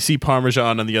 You see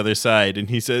Parmesan on the other side, and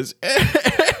he says,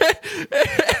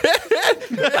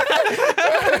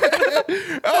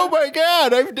 "Oh my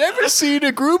God, I've never seen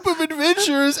a group of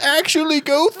adventurers actually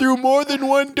go through more than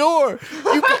one door.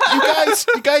 You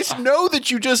guys know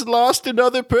that you just lost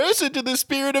another person to the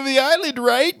spirit of the island,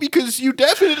 right? Because you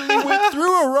definitely went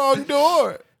through a wrong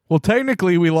door." Well,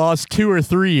 technically, we lost 2 or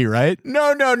 3, right?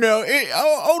 No.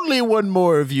 Only one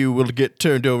more of you will get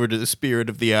turned over to the spirit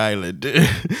of the island.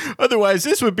 Otherwise,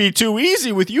 this would be too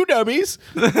easy with you dummies.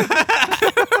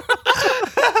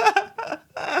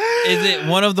 Is it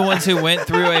one of the ones who went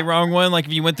through a wrong one? Like,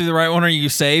 if you went through the right one, are you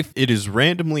safe? It is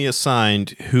randomly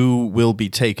assigned who will be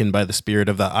taken by the spirit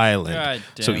of the island. God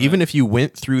damn So it. even if you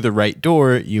went through the right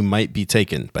door, you might be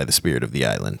taken by the spirit of the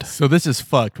island. So this is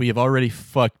fucked. We have already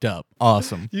fucked up.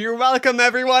 Awesome. You're welcome,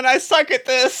 everyone. I suck at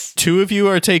this. 2 of you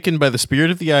are taken by the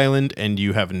spirit of the island, and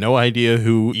you have no idea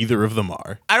who either of them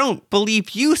are. I don't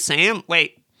believe you, Sam.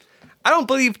 Wait. I don't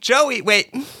believe Joey.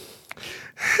 Wait.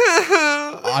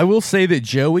 I will say that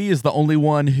Joey is the only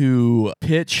one who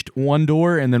pitched one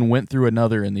door and then went through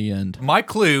another in the end. My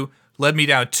clue led me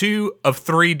down 2 of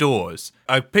 3 doors.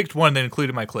 I picked one that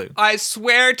included my clue. I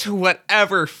swear to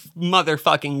whatever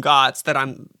motherfucking gods that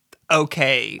I'm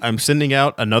okay. I'm sending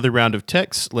out another round of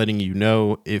texts letting you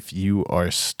know if you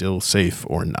are still safe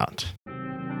or not.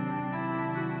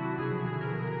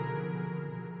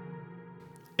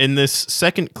 In this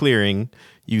second clearing,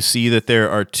 you see that there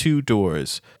are 2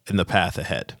 doors in the path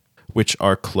ahead, which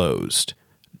are closed.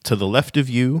 To the left of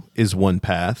you is one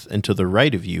path, and to the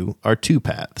right of you are 2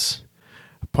 paths.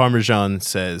 Parmesan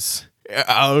says,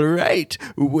 "All right,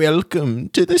 welcome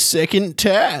to the second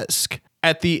task.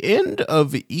 At the end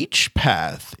of each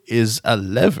path is a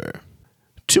lever.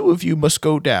 2 of you must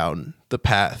go down the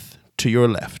path to your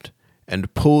left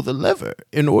and pull the lever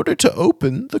in order to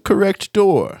open the correct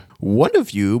door. 1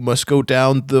 of you must go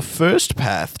down the first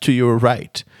path to your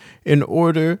right in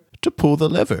order to pull the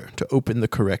lever to open the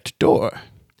correct door.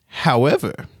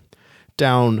 However,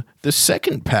 down the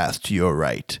second path to your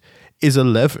right is a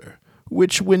lever,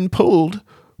 which when pulled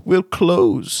will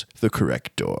close the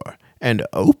correct door and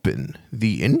open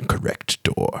the incorrect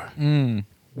door.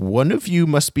 1 of you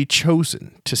must be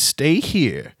chosen to stay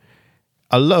here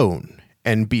alone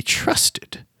and be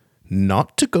trusted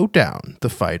not to go down the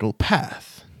final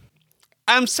path."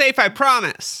 I'm safe, I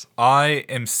promise. I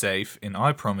am safe, and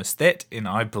I promise that, and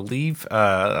I believe,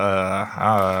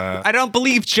 I don't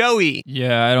believe Joey.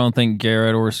 Yeah, I don't think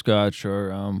Garrett or Scotch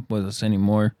are with us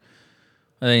anymore.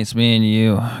 I think it's me and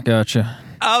you. Gotcha.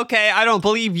 Okay, I don't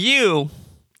believe you.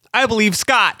 I believe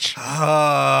Scotch.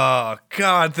 oh,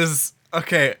 God, this is,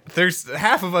 okay, there's,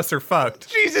 half of us are fucked.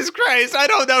 Jesus Christ, I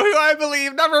don't know who I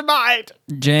believe. Never mind.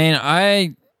 Jane,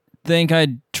 I think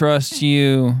I trust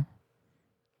you.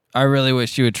 I really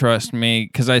wish you would trust me,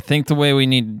 because I think the way we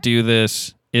need to do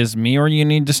this is me or you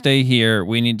need to stay here.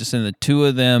 We need to send the 2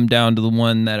 of them down to the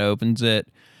one that opens it,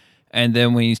 and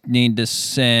then we need to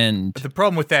send... The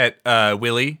problem with that,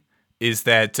 Willie, is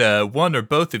that one or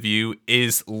both of you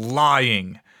is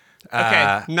lying.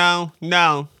 Okay, no.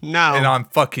 And I'm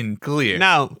fucking clear.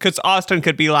 No, because Austin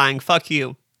could be lying. Fuck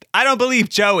you. I don't believe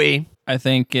Joey. I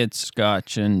think it's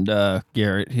Scotch and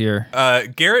Garrett here.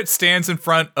 Garrett stands in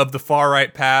front of the far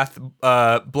right path,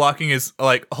 blocking his,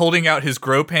 like, holding out his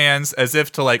grope hands as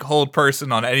if to, like, hold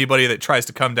person on anybody that tries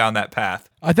to come down that path.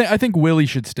 I think Willie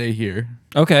should stay here.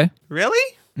 Okay,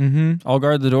 Really? I'll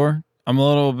guard the door. I'm a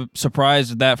little bit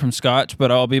surprised at that from Scotch,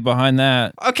 but I'll be behind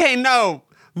that. Okay, no.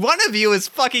 One of you is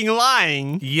fucking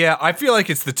lying. Yeah, I feel like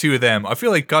it's the 2 of them. I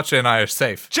feel like Gotcha and I are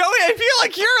safe. Joey, I feel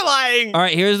like you're lying. All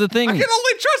right, here's the thing. I can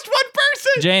only trust one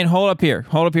person. Jane, hold up here.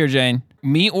 Hold up here, Jane.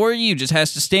 Me or you just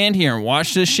has to stand here and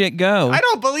watch this shit go. I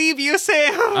don't believe you,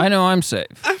 Sam. I know I'm safe.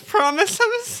 I promise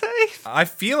I'm safe. I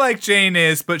feel like Jane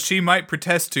is, but she might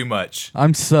protest too much.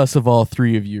 I'm sus of all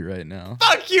 3 of you right now.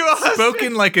 Fuck you, Austin.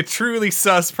 Spoken like a truly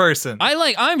sus person.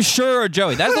 I'm sure of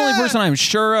Joey. That's the only person I'm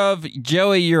sure of.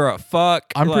 Joey, you're a fuck.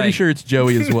 I'm pretty sure it's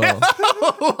Joey as well.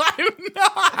 I'm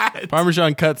not.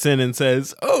 Parmesan cuts in and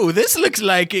says, "Oh, this looks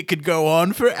like it could go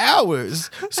on for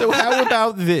hours. So how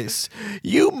about this?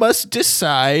 You must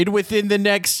decide within the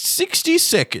next 60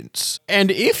 seconds.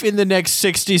 And if in the next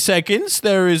 60 seconds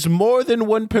there is more than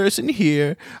one person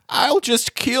here, I'll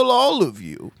just kill all of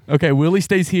you." Okay, Willie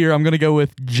stays here. I'm going to go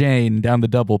with Jane down the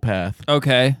double path.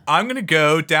 Okay. I'm gonna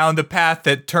go down the path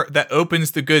that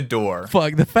opens the good door.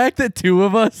 Fuck, the fact that 2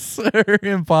 of us are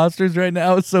imposters right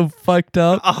now is so fucked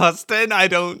up. Austin, I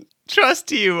don't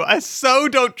trust you. I so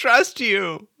don't trust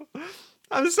you.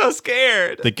 I'm so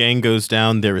scared. The gang goes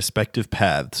down their respective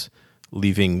paths,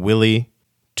 leaving Willie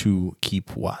to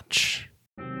keep watch.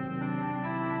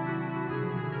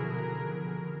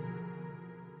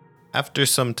 After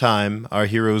some time, our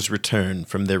heroes return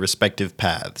from their respective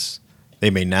paths. They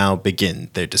may now begin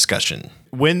their discussion.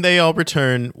 When they all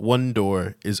return, one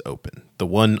door is open, the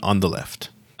one on the left.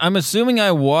 I'm assuming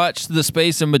I watched the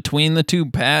space in between the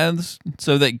 2 paths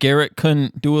so that Garrett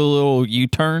couldn't do a little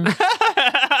U-turn.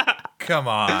 Come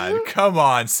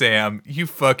on, Sam. You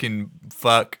fucking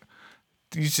fuck.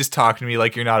 You just talking to me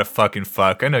like you're not a fucking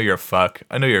fuck. I know you're a fuck.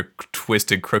 I know you're a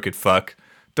twisted, crooked fuck.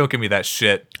 Don't give me that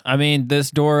shit. I mean,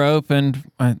 this door opened,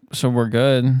 so we're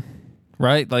good.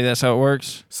 Right? Like, that's how it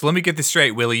works? So let me get this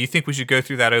straight, Willie. You think we should go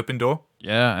through that open door?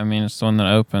 Yeah, I mean, it's the one that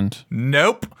opened.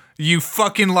 Nope. You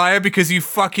fucking liar, because you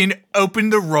fucking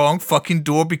opened the wrong fucking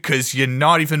door because you're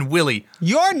not even Willie.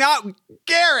 You're not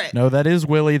Garrett. No, that is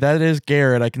Willie. That is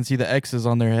Garrett. I can see the X's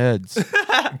on their heads.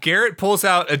 Garrett pulls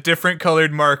out a different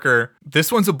colored marker.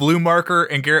 This one's a blue marker,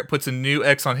 and Garrett puts a new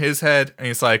X on his head, and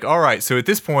he's like, all right, so at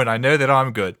this point, I know that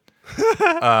I'm good.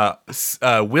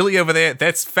 Willie over there,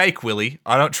 that's fake Willie.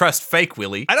 I don't trust fake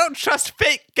Willie. I don't trust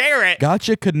fake Garrett.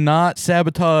 Gotcha could not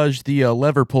sabotage the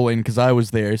lever pulling because I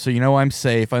was there, so you know I'm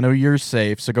safe. I know you're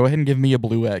safe, so go ahead and give me a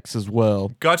blue X as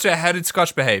well. Gotcha. How did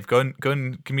Scotch behave? Go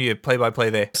and give me a play-by-play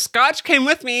there. Scotch came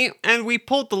with me, and we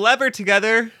pulled the lever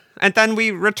together, and then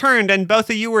we returned, and both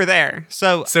of you were there.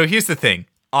 So here's the thing.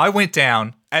 I went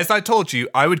down, as I told you,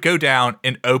 I would go down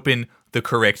and open the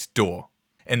correct door.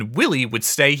 And Willie would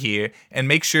stay here and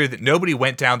make sure that nobody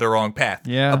went down the wrong path.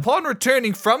 Yeah. Upon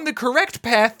returning from the correct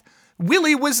path,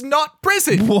 Willie was not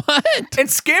present. What? And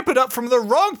scampered up from the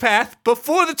wrong path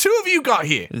before the two of you got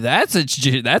here. That's a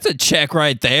check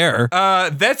right there.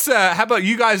 How about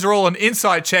you guys roll an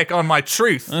insight check on my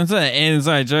truth? That's an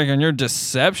inside check on your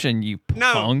deception, you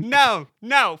punk.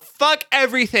 No. Fuck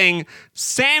everything.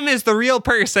 Sam is the real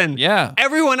person. Yeah.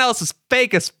 Everyone else is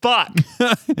fake as fuck.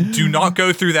 Do not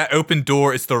go through that open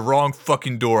door. It's the wrong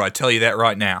fucking door. I tell you that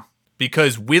right now.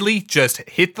 Because Willie just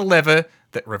hit the lever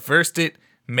that reversed it,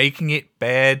 making it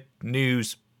bad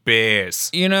news bears.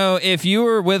 You know, if you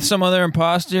were with some other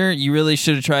imposter, you really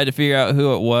should have tried to figure out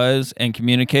who it was and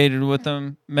communicated with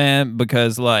them, man,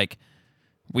 because, like,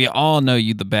 we all know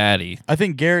you the baddie. I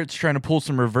think Garrett's trying to pull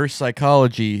some reverse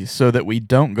psychology so that we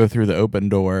don't go through the open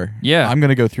door. Yeah. I'm going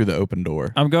to go through the open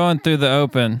door. I'm going through the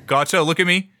open. Gotcha, look at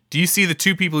me. Do you see the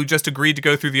two people who just agreed to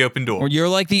go through the open door? Well, you're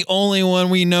like the only one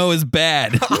we know is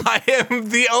bad. I am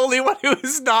the only one who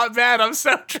is not bad. I'm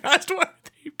so trustworthy.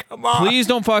 Come on. Please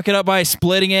don't fuck it up by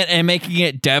splitting it and making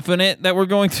it definite that we're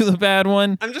going through the bad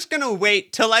one. I'm just gonna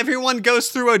wait till everyone goes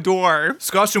through a door.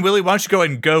 Scotch and Willie, why don't you go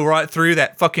ahead and go right through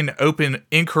that fucking open,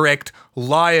 incorrect,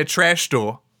 liar trash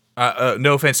door.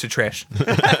 No offense to trash.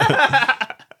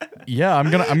 Yeah, I'm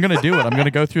gonna do it. I'm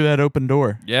gonna go through that open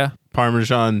door. Yeah.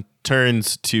 Parmesan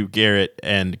turns to Garrett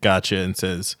and Gotcha and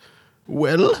says,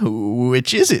 "Well,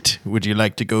 which is it? Would you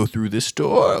like to go through this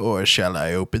door, or shall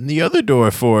I open the other door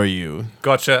for you?"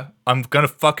 Gotcha. I'm gonna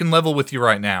fucking level with you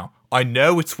right now. I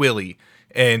know it's Willie,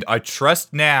 and I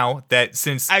trust now that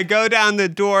since I go down the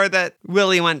door that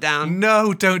Willie went down.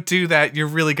 No, don't do that. You're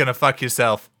really gonna fuck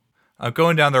yourself. I'm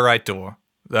going down the right door.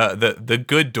 The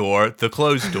good door, the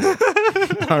closed door.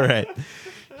 All right.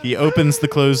 He opens the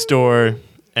closed door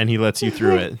and he lets you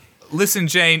through it. Listen,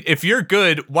 Jane, if you're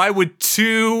good, why would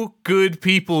two good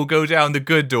people go down the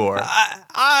good door?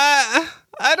 I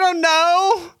don't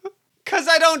know. Because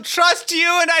I don't trust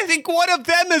you, and I think one of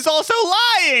them is also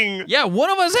lying. Yeah, one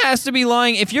of us has to be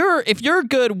lying. If you're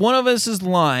good, one of us is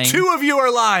lying. Two of you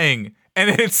are lying, and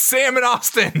it's Sam and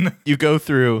Austin. You go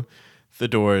through the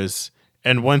doors,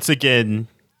 and once again,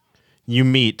 you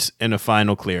meet in a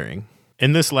final clearing.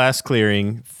 In this last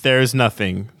clearing, there's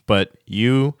nothing but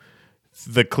you,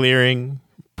 the clearing,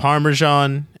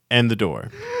 Parmesan, and the door.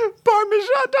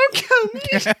 Parmesan, don't kill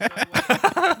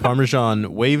me.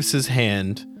 Parmesan waves his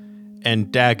hand,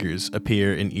 and daggers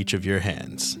appear in each of your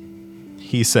hands.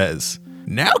 He says,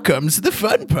 "Now comes the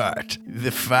fun part,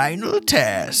 the final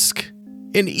task.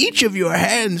 In each of your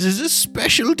hands is a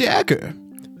special dagger.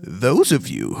 Those of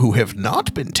you who have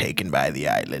not been taken by the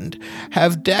island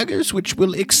have daggers which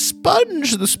will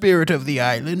expunge the spirit of the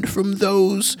island from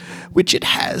those which it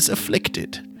has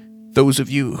afflicted. Those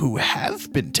of you who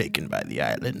have been taken by the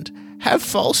island have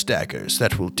false daggers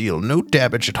that will deal no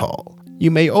damage at all.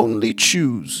 You may only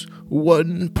choose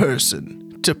one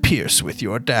person to pierce with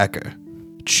your dagger.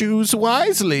 Choose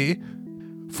wisely,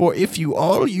 for if you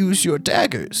all use your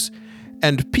daggers,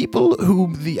 and people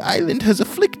whom the island has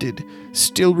afflicted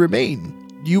still remain,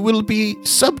 you will be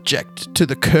subject to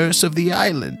the curse of the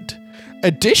island.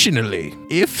 Additionally,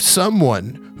 if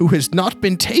someone who has not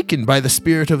been taken by the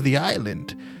spirit of the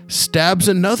island stabs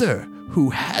another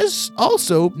who has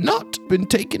also not been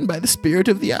taken by the spirit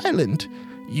of the island,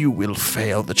 you will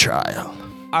fail the trial."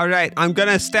 All right, I'm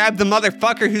gonna stab the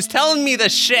motherfucker who's telling me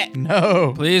this shit.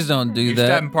 No. Please don't do You that.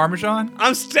 stabbing Parmesan?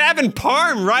 I'm stabbing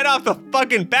Parm right off the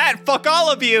fucking bat. Fuck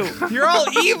all of you. You're all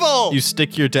evil. You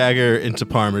stick your dagger into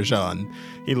Parmesan.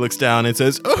 He looks down and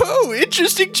says, "Oh,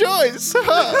 interesting choice."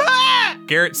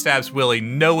 Garrett stabs Willie,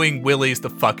 knowing Willie's the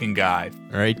fucking guy.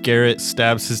 All right, Garrett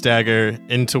stabs his dagger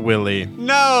into Willie.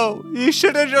 No, you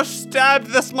should have just stabbed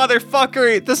this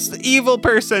motherfucker, this evil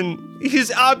person.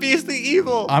 He's obviously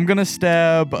evil. I'm gonna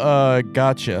stab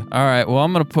Gotcha. All right, well,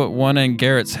 I'm going to put one in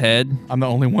Garrett's head. I'm the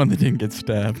only one that didn't get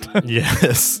stabbed.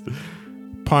 Yes.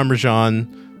 Parmesan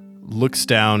looks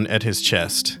down at his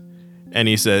chest and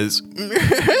he says,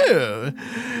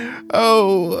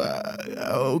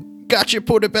 Oh, Gotcha,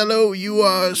 Portobello, you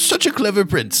are such a clever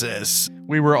princess.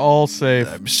 We were all safe.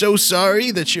 I'm so sorry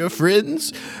that your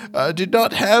friends did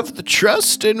not have the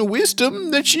trust and wisdom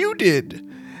that you did.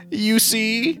 You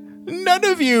see, None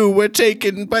of you were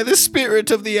taken by the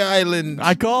spirit of the island.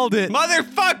 I called it.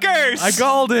 Motherfuckers! I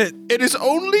called it. It is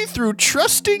only through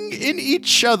trusting in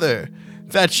each other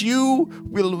that you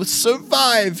will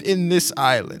survive in this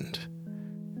island.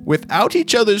 Without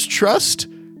each other's trust,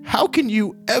 how can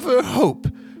you ever hope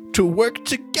to work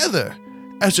together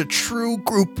as a true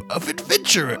group of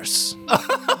adventurers?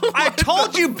 I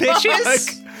told you,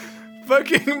 bitches!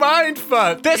 Fucking mind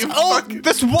fuck. This one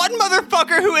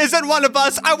motherfucker who isn't one of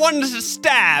us, I wanted to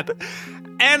stab.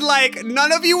 And, like,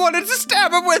 none of you wanted to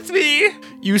stab him with me.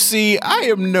 You see, I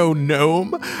am no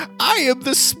gnome. I am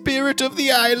the spirit of the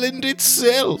island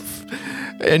itself.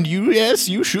 And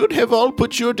you should have all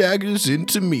put your daggers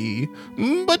into me.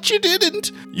 But you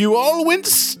didn't. You all went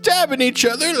stabbing each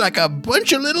other like a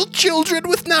bunch of little children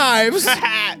with knives.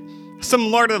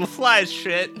 Some Lord of the Flies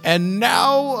shit. And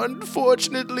now,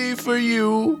 unfortunately for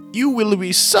you, you will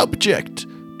be subject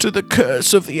to the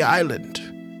curse of the island.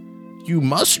 You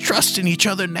must trust in each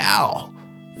other now,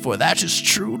 for that is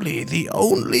truly the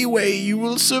only way you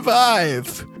will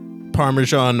survive.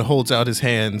 Parmesan holds out his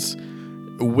hands,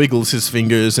 wiggles his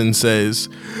fingers, and says,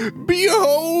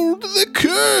 "Behold the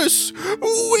curse!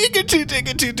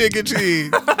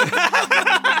 Wiggity-diggity-diggity!"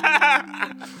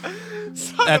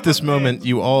 At this moment,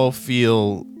 you all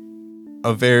feel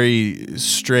a very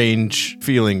strange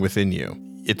feeling within you.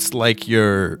 It's like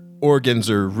your organs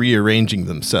are rearranging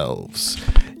themselves.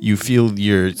 You feel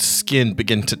your skin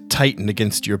begin to tighten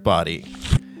against your body.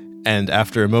 And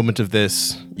after a moment of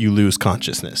this, you lose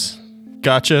consciousness.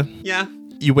 Gotcha. Yeah.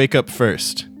 You wake up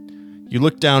first. You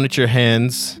look down at your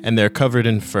hands, and they're covered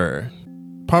in fur.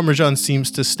 Parmesan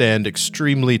seems to stand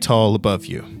extremely tall above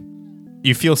you.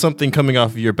 You feel something coming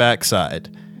off of your backside.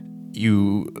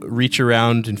 You reach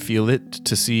around and feel it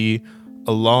to see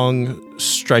a long,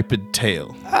 striped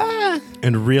tail.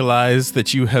 And realize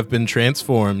that you have been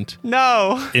transformed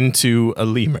No. into a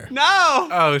lemur. No.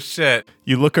 Oh shit.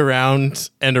 You look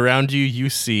around, and around you, you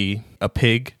see a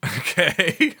pig,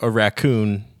 Okay. a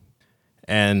raccoon,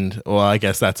 and, well, I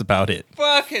guess that's about it.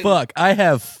 Fucking. Fuck, I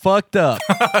have fucked up.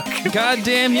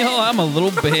 Goddamn, yo, I'm a little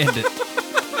bandit.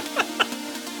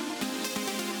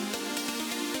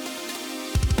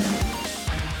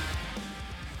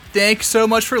 Thanks so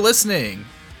much for listening.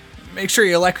 Make sure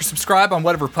you like or subscribe on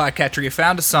whatever podcatcher you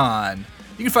found us on.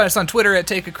 You can find us on Twitter at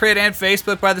Take a Crit and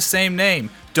Facebook by the same name.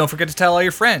 Don't forget to tell all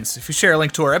your friends. If you share a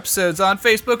link to our episodes on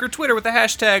Facebook or Twitter with the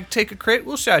hashtag Take a Crit,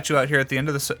 we'll shout you out here at the end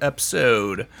of this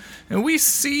episode. And we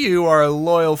see you, our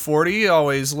loyal 40,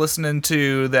 always listening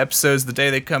to the episodes the day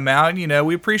they come out. You know,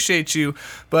 we appreciate you,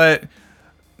 but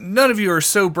none of you are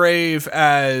so brave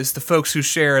as the folks who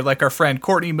share, like our friend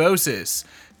Courtney Moses,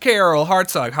 Carol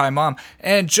Hartzog, hi mom,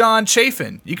 and John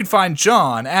Chafin. You can find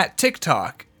John at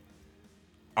TikTok.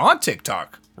 On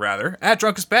TikTok, rather, at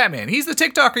Drunkest Batman. He's the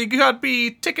TikToker you gotta be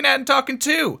ticking at and talking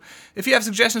to. If you have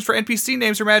suggestions for NPC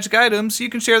names or magic items, you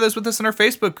can share those with us in our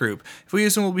Facebook group. If we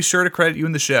use them, we'll be sure to credit you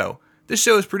in the show. This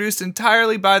show is produced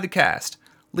entirely by the cast.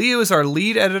 Leo is our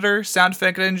lead editor, sound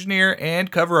effect engineer,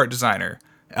 and cover art designer.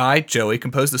 I, Joey,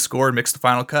 composed the score and mixed the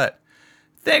final cut.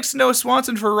 Thanks to Noah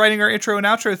Swanson for writing our intro and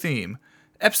outro theme.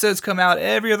 Episodes come out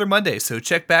every other Monday, so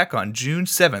check back on June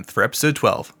 7th for episode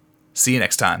 12. See you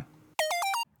next time.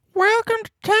 Welcome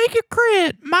to Take a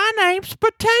Crit. My name's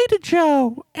Potato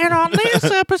Joe, and on this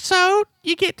episode,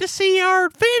 you get to see our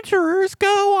adventurers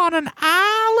go on an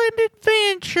island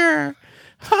adventure.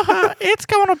 It's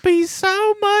gonna be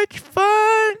so much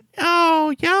fun.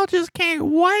 Oh, y'all just can't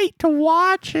wait to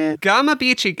watch it. Gamma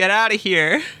Beachy, get out of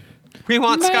here. We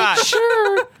want Make Scott.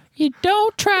 sure you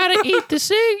don't try to eat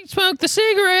smoke the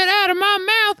cigarette out of my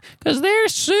mouth, because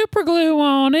there's super glue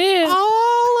on it.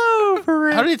 All over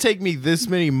it. How did it take me this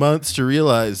many months to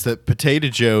realize that Potato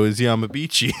Joe is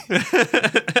Yamabichi?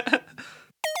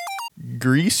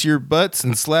 Grease your butts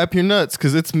and slap your nuts,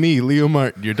 because it's me, Leo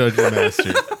Martin, your Dungeon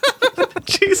Master.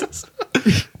 Jesus.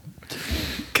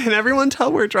 Can everyone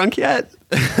tell we're drunk yet?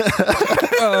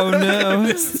 Oh no.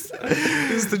 This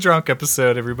is the drunk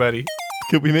episode, everybody.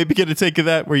 Could we maybe get a take of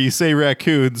that where you say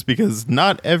raccoons, because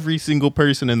not every single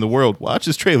person in the world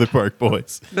watches Trailer Park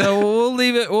Boys. No, we'll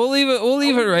leave it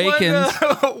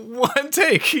Rakins. One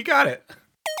take, you got it.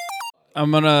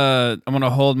 I'm gonna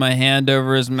hold my hand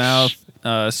over his mouth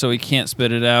so he can't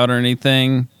spit it out or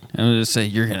anything. I'm gonna just say,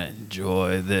 "You're gonna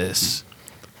enjoy this."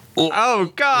 Oh,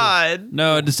 God.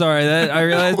 No, sorry. That I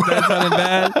realized that sounded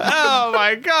bad. Oh,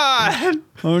 my God. I'm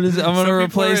gonna people are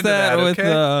replace into that that, with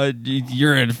okay?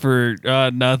 "You're in for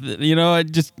nothing." You know, I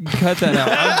just cut that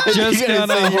out. I'm just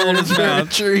gonna hold his mouth.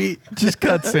 Treat. Just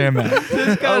cut Sam out.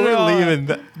 Oh, we're leaving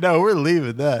that. No, we're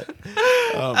leaving that.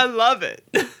 I love it.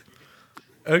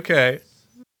 Okay.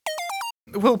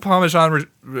 Will Parmesan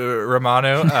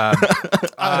Romano.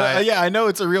 Yeah, I know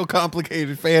it's a real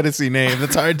complicated fantasy name.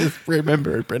 That's hard to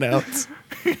remember and pronounce.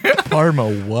 Parma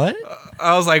what?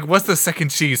 I was like, what's the second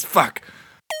cheese? Fuck.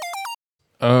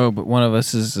 Oh, but one of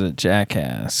us is a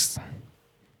jackass.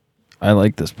 I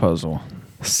like this puzzle.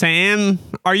 Sam,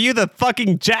 are you the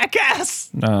fucking jackass?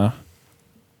 Nah.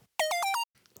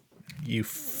 You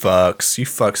fucks. You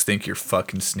fucks think you're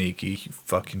fucking sneaky. You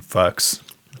fucking fucks.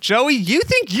 Joey, you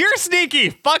think you're sneaky.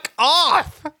 Fuck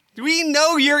off. We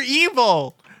know you're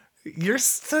evil.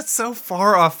 That's so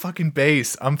far off fucking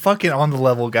base. I'm fucking on the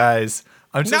level, guys.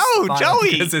 I'm just No, fine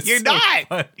Joey, because it's you're so not.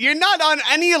 fun. You're not on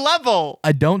any level.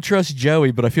 I don't trust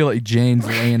Joey, but I feel like Jane's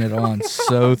laying it on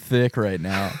so thick right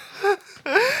now.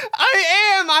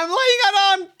 I am. I'm laying it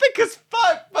on thick as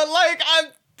fuck, but like, I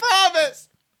promise.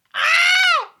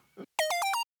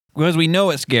 Because we know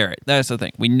it's Garrett. That's the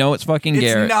thing. We know it's fucking It's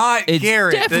Garrett. not It's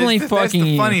Garrett. definitely That's fucking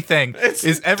the funny thing.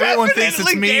 Is everyone thinks it's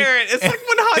Definitely me. Garrett. It's like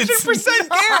 100% It's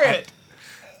not. Garrett.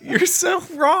 You're so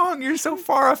wrong. You're so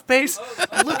far off base.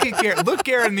 Look at Garrett. Look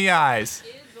Garrett in the eyes.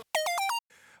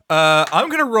 I'm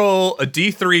gonna roll a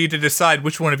D3 to decide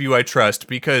which one of you I trust,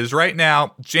 because right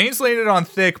now Jane's laying it on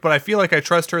thick, but I feel like I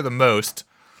trust her the most.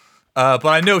 But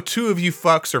I know two of you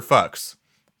fucks are fucks.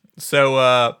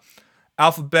 So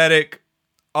alphabetic,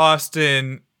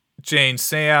 Austin, Jane,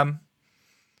 Sam.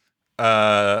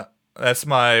 That's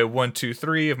my 1, 2,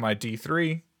 3 of my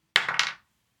D3.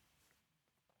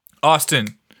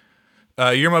 Austin,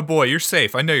 you're my boy. You're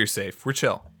safe. I know you're safe. We're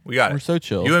chill. We got it. We're so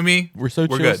chill. You and me, We're so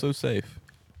chill, good. so safe.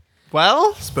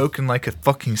 Well, Spoken like a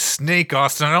fucking snake,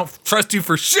 Austin. I don't trust you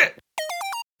for shit.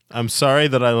 I'm sorry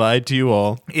that I lied to you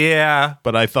all, Yeah.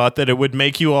 but I thought that it would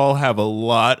make you all have a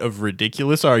lot of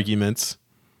ridiculous arguments,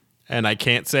 and I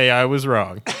can't say I was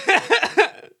wrong.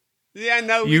 yeah,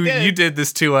 no, we You did. did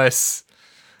this to us.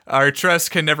 Our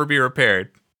trust can never be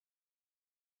repaired.